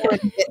would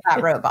get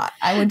that robot.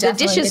 I would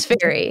definitely. The dishes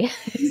fairy.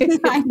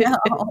 I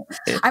know.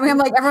 I mean, I'm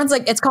like, everyone's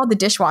like, it's called the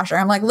dishwasher.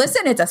 I'm like,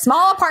 listen, it's a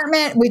small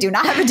apartment. We do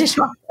not have a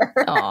dishwasher.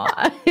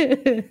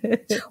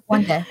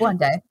 One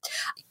day.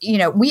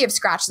 We have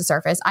scratched the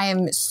surface. I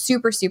am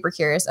super, super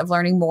curious of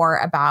learning more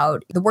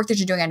about the work that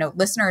you're doing. I know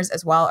listeners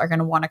as well are going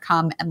to want to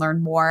come and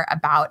learn more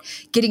about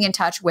getting in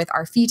touch with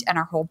our feet and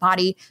our whole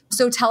body.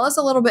 So tell us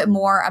a little bit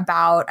more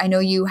about, I know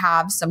you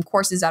have some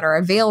courses that are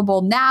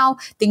available now,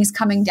 things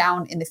coming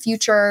down in the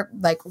future.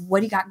 Like,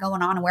 what do you got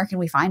going on and where can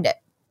we find it?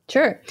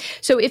 Sure.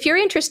 So if you're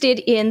interested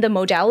in the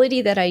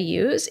modality that I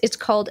use, it's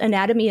called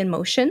Anatomy in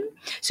Motion.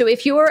 So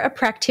if you're a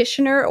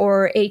practitioner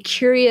or a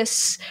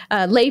curious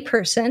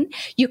layperson,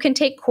 you can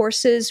take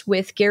courses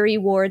with Gary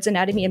Ward's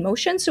Anatomy in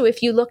Motion. So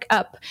if you look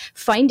up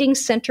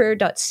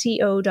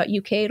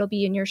findingcenter.co.uk, it'll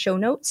be in your show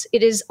notes.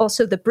 It is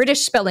also the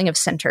British spelling of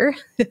center.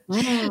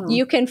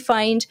 You can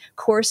find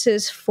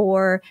courses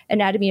for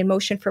Anatomy in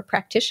Motion for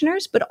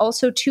practitioners, but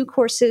also 2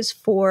 courses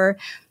for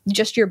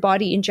just your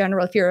body in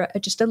general if you're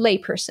just a lay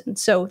person.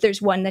 So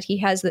there's one that he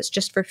has that's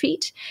just for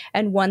feet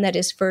and one that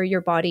is for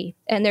your body.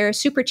 And they're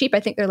super cheap. I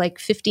think they're like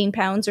 15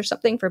 pounds or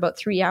something for about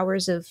 3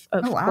 hours of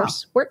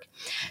course work.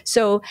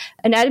 So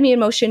Anatomy in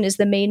Motion is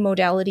the main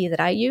modality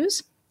that I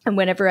use. And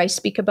whenever I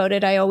speak about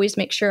it, I always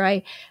make sure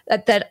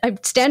that I'm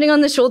standing on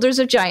the shoulders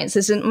of giants.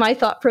 This isn't my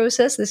thought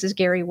process. This is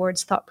Gary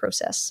Ward's thought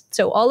process.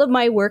 So all of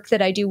my work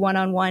that I do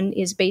one-on-one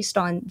is based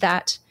on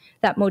that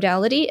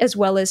modality, as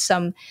well as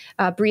some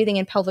breathing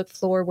and pelvic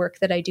floor work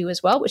that I do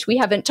as well, which we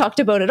haven't talked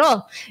about at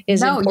all.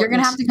 No, you're going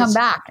to have to come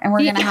back, and we're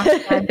going to have to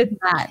find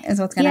that is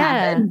what's going to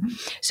happen.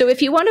 So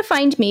if you want to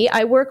find me,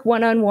 I work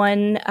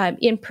one-on-one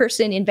in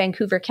person in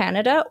Vancouver,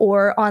 Canada,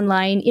 or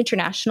online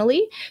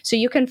internationally. So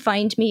you can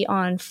find me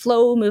on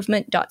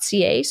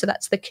flowmovement.ca. So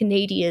that's the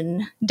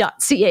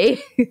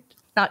Canadian.ca,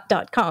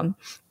 not .com.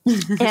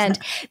 And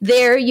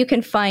there you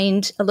can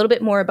find a little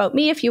bit more about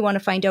me if you want to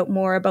find out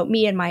more about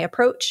me and my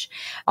approach.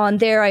 On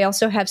there, I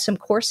also have some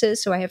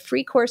courses. So I have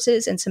free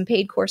courses and some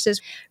paid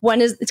courses. One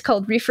it's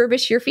called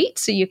Refurbish Your Feet.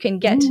 So you can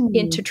get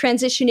into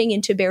transitioning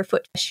into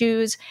barefoot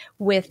shoes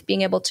with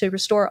being able to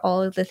restore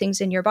all of the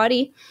things in your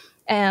body.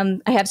 I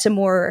have some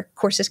more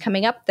courses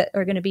coming up that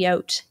are going to be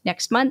out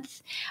next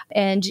month.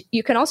 And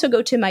you can also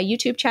go to my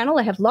YouTube channel.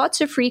 I have lots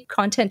of free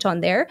content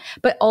on there,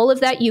 but all of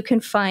that you can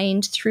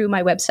find through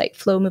my website,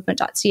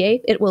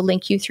 flowmovement.ca. It will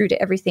link you through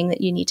to everything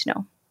that you need to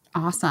know.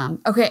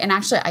 Awesome. Okay. And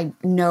actually, I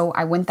know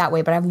I went that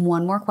way, but I have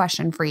one more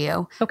question for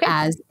you. Okay.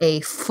 As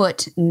a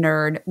foot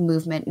nerd,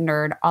 movement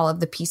nerd, all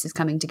of the pieces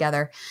coming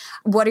together.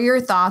 What are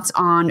your thoughts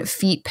on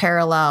feet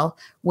parallel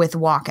with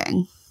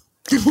walking?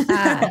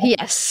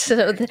 Yes.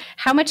 So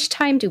how much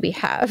time do we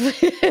have?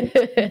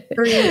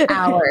 3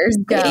 hours.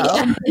 Go.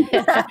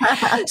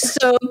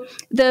 So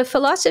the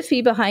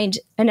philosophy behind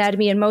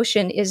Anatomy in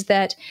Motion is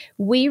that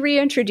we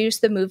reintroduce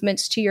the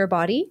movements to your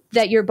body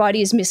that your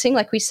body is missing,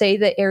 like we say,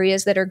 the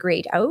areas that are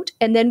grayed out,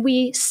 and then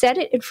we set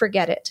it and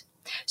forget it.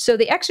 So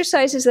the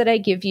exercises that I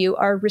give you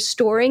are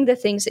restoring the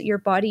things that your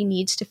body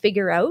needs to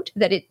figure out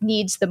that it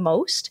needs the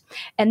most.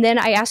 And then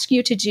I ask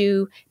you to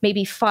do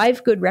maybe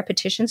 5 good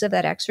repetitions of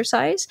that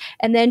exercise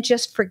and then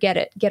just forget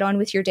it. Get on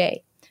with your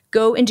day.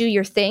 Go and do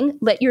your thing.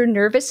 Let your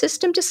nervous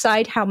system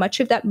decide how much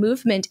of that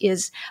movement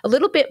is a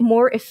little bit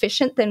more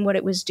efficient than what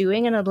it was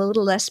doing and a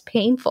little less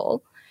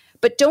painful.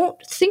 But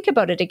don't think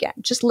about it again.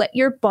 Just let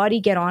your body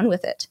get on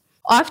with it.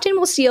 Often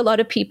we'll see a lot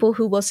of people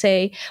who will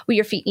say, well,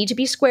 your feet need to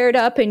be squared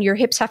up and your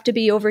hips have to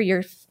be over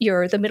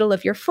the middle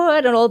of your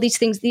foot and all these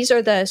things. These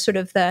are the sort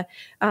of the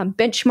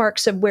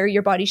benchmarks of where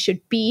your body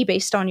should be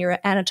based on your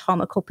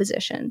anatomical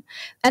position.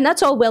 And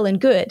that's all well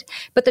and good.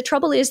 But the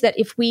trouble is that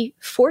if we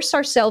force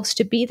ourselves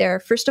to be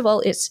there, first of all,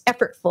 it's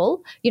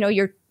effortful.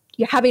 You're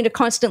having to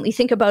constantly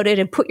think about it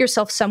and put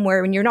yourself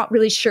somewhere and you're not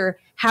really sure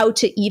how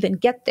to even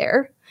get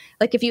there.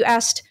 Like if you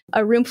asked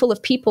a room full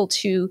of people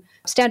to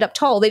stand up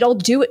tall, they'd all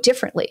do it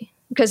differently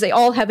because they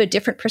all have a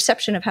different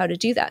perception of how to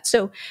do that.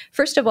 So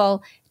first of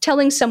all,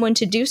 telling someone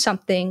to do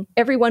something,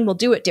 everyone will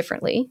do it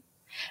differently.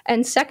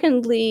 And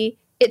secondly,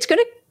 it's going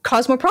to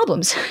cause more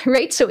problems,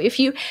 right? So if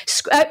you,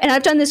 and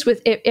I've done this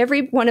with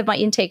every one of my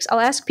intakes, I'll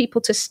ask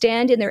people to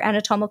stand in their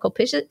anatomical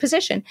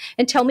position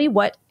and tell me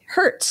what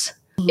hurts.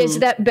 Mm-hmm. Is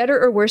that better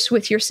or worse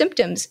with your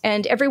symptoms?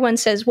 And everyone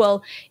says,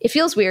 well, it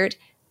feels weird.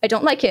 I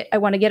don't like it. I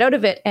want to get out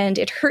of it. And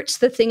it hurts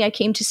the thing I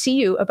came to see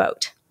you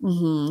about.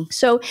 Mm-hmm.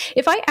 So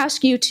if I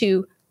ask you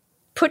to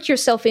put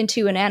yourself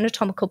into an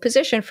anatomical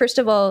position, first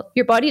of all,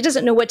 your body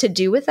doesn't know what to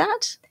do with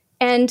that.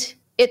 And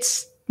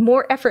it's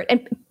more effort.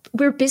 And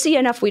we're busy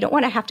enough. We don't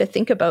want to have to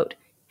think about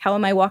how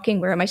am I walking?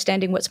 Where am I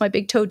standing? What's my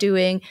big toe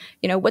doing?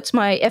 What's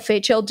my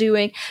FHL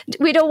doing?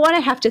 We don't want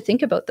to have to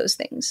think about those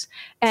things.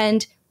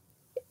 And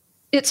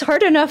it's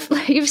hard enough.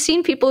 You've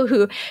seen people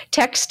who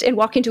text and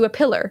walk into a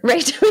pillar,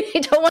 right?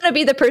 We don't want to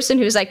be the person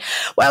who's like,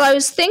 well, I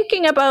was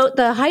thinking about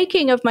the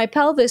hiking of my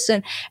pelvis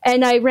and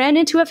I ran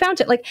into a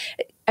fountain. Like,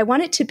 I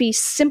want it to be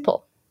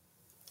simple.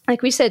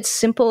 Like we said,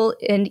 simple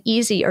and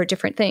easy are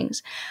different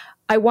things.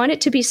 I want it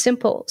to be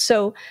simple.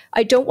 So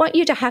I don't want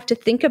you to have to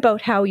think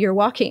about how you're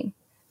walking.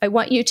 I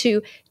want you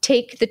to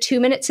take the 2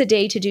 minutes a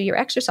day to do your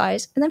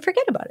exercise and then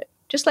forget about it.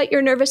 Just let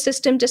your nervous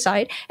system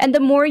decide. And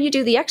the more you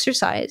do the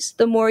exercise,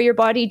 the more your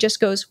body just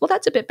goes, well,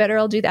 that's a bit better.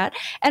 I'll do that.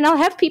 And I'll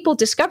have people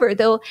discover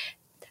this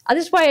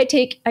is why I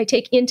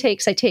take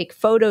intakes, I take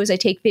photos, I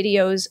take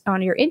videos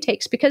on your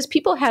intakes because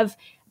people have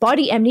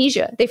body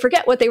amnesia. They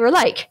forget what they were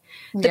like.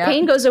 The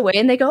pain goes away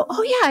and they go,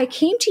 oh yeah, I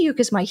came to you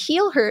because my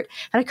heel hurt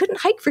and I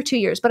couldn't hike for 2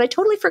 years, but I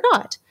totally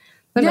forgot.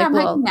 I'm like,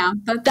 well, now.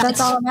 That's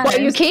all that why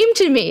you came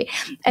to me.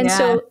 And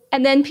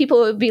and then people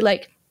would be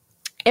like,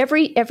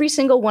 every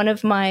single one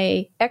of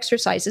my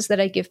exercises that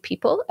I give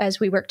people as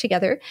we work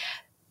together,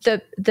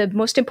 the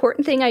most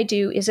important thing I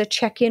do is a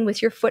check-in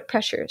with your foot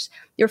pressures.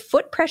 Your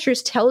foot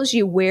pressures tells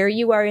you where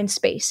you are in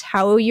space,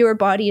 how your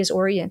body is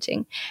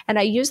orienting. And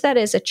I use that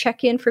as a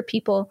check-in for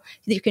people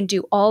that you can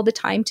do all the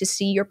time to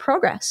see your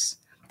progress,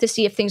 to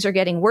see if things are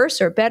getting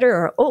worse or better,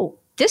 or, oh,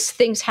 this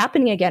thing's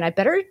happening again. I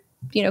better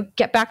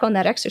get back on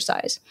that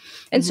exercise.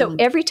 And so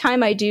every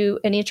time I do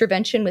an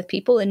intervention with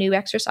people, a new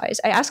exercise,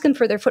 I ask them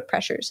for their foot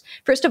pressures.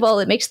 First of all,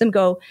 it makes them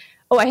go,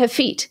 oh, I have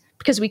feet,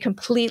 because we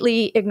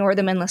completely ignore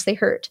them unless they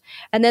hurt.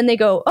 And then they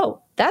go,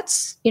 oh,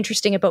 that's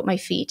interesting about my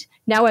feet.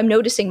 Now I'm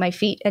noticing my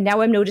feet, and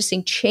now I'm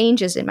noticing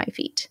changes in my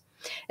feet.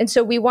 And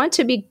so we want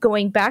to be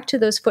going back to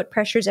those foot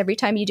pressures every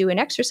time you do an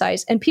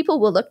exercise, and people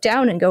will look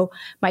down and go,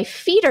 my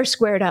feet are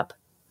squared up.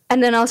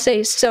 And then I'll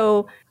say,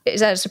 so is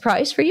that a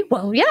surprise for you?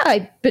 Well, yeah,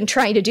 I've been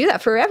trying to do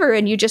that forever.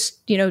 And you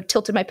just,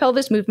 tilted my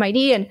pelvis, moved my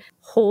knee, and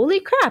holy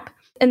crap.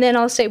 And then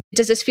I'll say,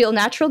 does this feel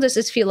natural? Does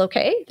this feel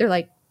okay? They're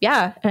like,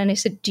 yeah. And I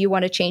said, do you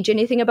want to change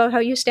anything about how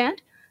you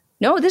stand?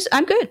 No,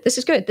 I'm good. This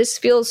is good. This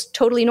feels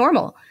totally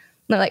normal.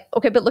 And they're like,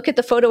 okay, but look at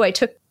the photo I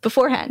took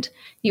beforehand.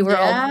 You were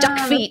all duck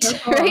feet, so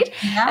cool. Right?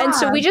 Yeah. And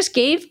so we just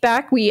gave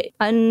back, we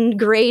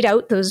ungrayed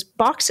out those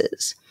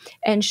boxes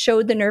and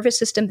showed the nervous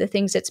system the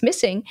things it's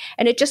missing.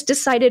 And it just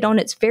decided on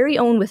its very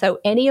own, without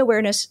any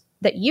awareness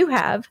that you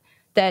have,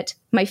 that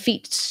my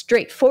feet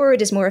straight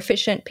forward is more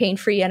efficient,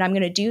 pain-free, and I'm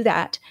going to do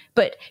that.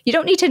 But you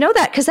don't need to know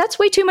that, because that's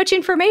way too much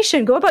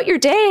information. Go about your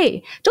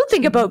day. Don't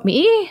think about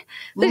me.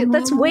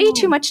 That's way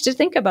too much to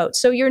think about.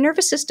 So your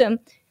nervous system,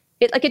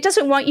 it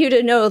doesn't want you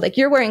to know, like,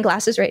 you're wearing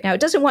glasses right now. It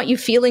doesn't want you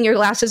feeling your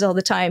glasses all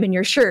the time in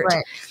your shirt.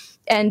 Right.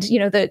 And,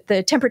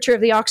 the temperature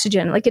of the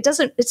oxygen,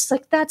 it's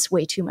like, that's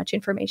way too much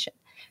information.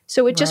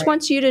 So it just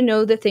wants you to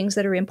know the things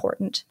that are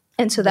important.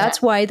 And so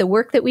that's why the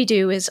work that we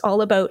do is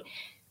all about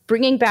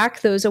bringing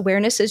back those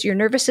awarenesses. Your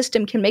nervous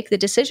system can make the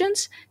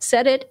decisions,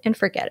 set it and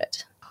forget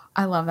it.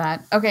 I love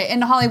that. Okay.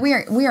 And Holly, we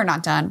are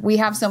not done. We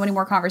have so many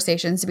more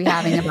conversations to be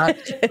having about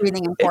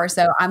breathing and core.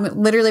 So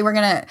we're going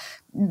to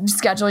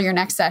schedule your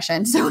next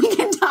session so we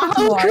can talk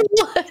more.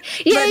 Cool.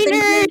 Yay,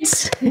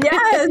 nerds.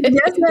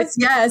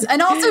 Yes.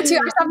 And also too,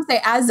 I just have to say,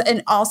 as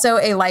also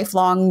a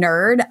lifelong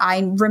nerd,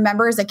 I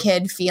remember as a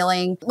kid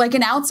feeling like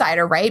an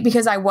outsider, right?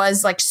 Because I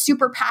was like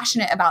super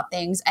passionate about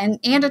things and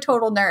a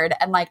total nerd.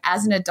 And like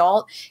as an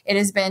adult, it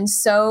has been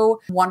so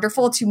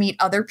wonderful to meet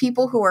other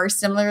people who are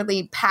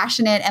similarly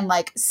passionate and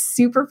like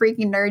super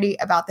freaking nerdy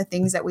about the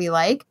things that we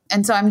like.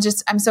 And so I'm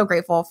so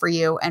grateful for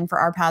you and for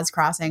our paths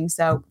crossing.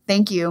 So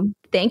thank you.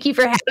 Thank you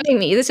for having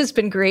me. This has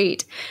been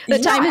great. The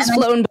time has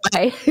flown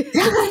by.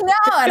 I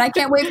know, and I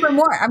can't wait for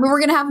more. I mean,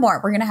 we're going to have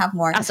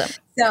more. Awesome.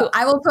 So cool.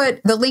 I will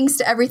put the links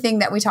to everything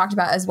that we talked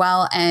about as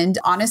well. And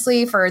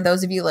honestly, for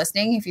those of you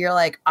listening, if you're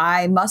like,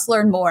 I must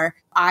learn more,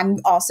 I'm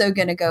also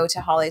going to go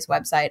to Holly's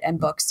website and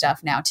book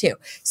stuff now too.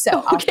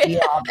 So I'll see you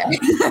all there.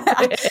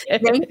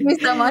 Thank you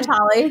so much,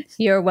 Holly.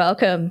 You're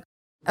welcome.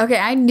 Okay,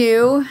 I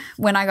knew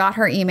when I got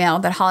her email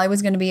that Holly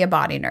was going to be a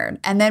body nerd.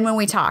 And then when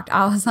we talked,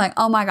 I was like,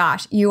 oh my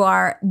gosh, you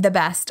are the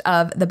best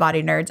of the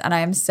body nerds. And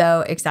I am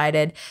so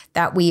excited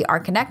that we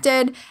are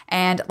connected.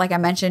 And like I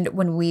mentioned,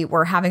 when we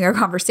were having our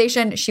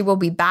conversation, she will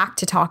be back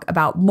to talk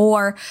about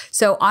more.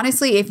 So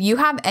honestly, if you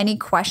have any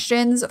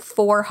questions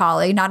for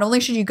Holly, not only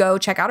should you go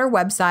check out her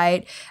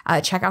website,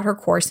 check out her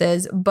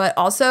courses, but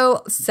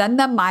also send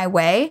them my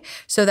way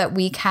so that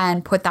we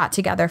can put that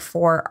together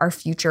for our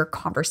future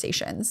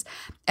conversations.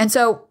 And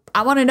so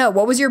I want to know,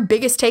 what was your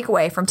biggest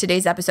takeaway from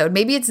today's episode?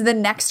 Maybe it's the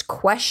next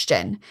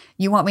question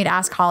you want me to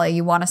ask Holly,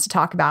 you want us to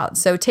talk about.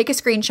 So take a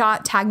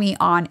screenshot, tag me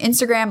on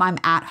Instagram. I'm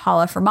at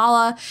Hala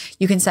Formala.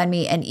 You can send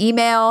me an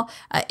email,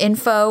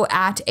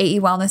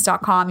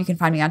 info@aewellness.com. You can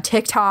find me on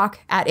TikTok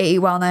at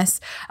AEWellness.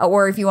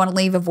 Or if you want to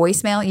leave a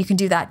voicemail, you can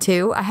do that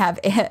too. I have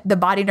the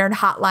Body Nerd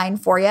hotline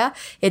for you.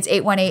 It's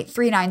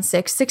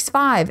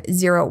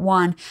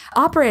 818-396-6501.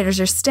 Operators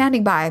are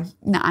standing by.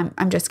 No,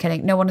 I'm just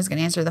kidding. No one is going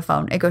to answer the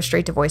phone. It goes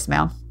straight to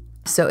voicemail.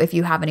 So if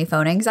you have any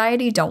phone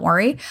anxiety, don't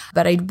worry,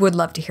 but I would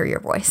love to hear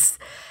your voice.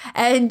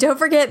 And don't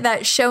forget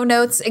that show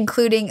notes,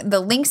 including the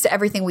links to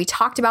everything we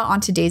talked about on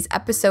today's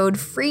episode,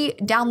 free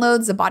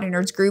downloads, the Body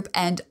Nerds group,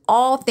 and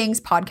all things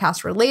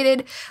podcast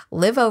related,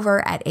 live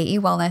over at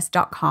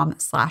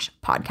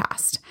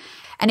aewellness.com/podcast.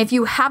 And if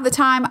you have the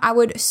time, I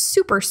would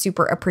super,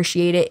 super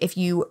appreciate it if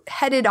you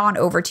headed on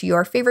over to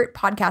your favorite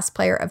podcast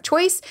player of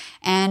choice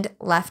and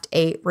left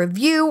a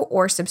review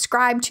or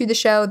subscribe to the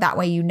show. That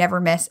way you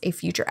never miss a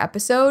future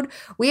episode.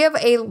 We have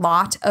a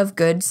lot of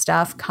good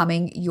stuff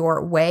coming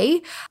your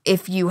way.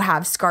 If you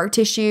have scar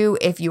tissue,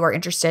 if you are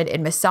interested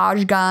in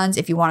massage guns,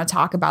 if you want to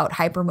talk about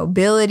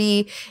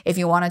hypermobility, if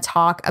you want to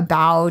talk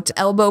about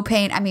elbow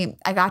pain, I mean,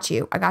 I got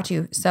you.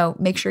 So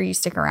make sure you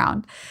stick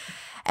around.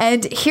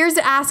 And here's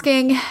to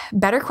asking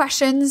better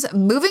questions,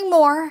 moving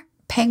more,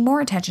 paying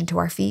more attention to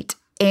our feet,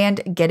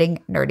 and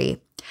getting nerdy.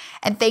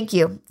 And thank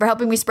you for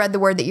helping me spread the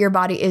word that your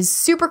body is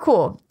super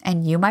cool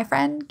and you, my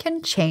friend,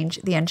 can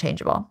change the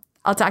unchangeable.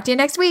 I'll talk to you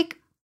next week.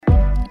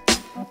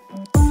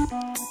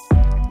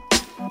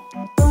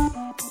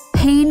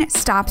 Pain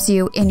stops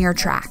you in your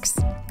tracks,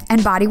 and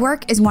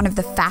bodywork is one of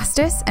the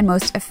fastest and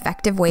most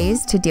effective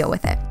ways to deal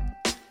with it.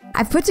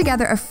 I've put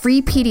together a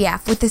free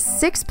PDF with the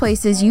 6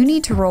 places you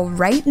need to roll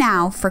right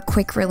now for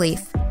quick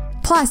relief.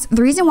 Plus,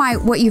 the reason why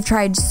what you've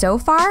tried so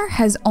far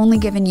has only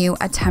given you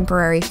a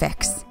temporary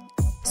fix.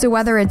 So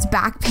whether it's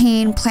back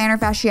pain, plantar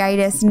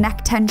fasciitis,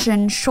 neck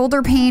tension,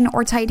 shoulder pain,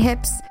 or tight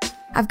hips,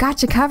 I've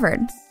got you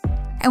covered.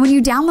 And when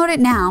you download it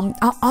now,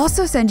 I'll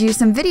also send you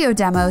some video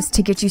demos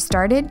to get you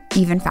started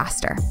even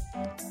faster.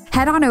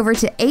 Head on over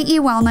to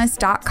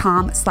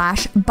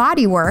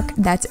aewellness.com/bodywork,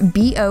 that's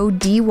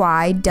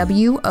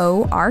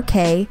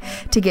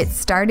BODYWORK, to get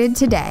started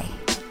today.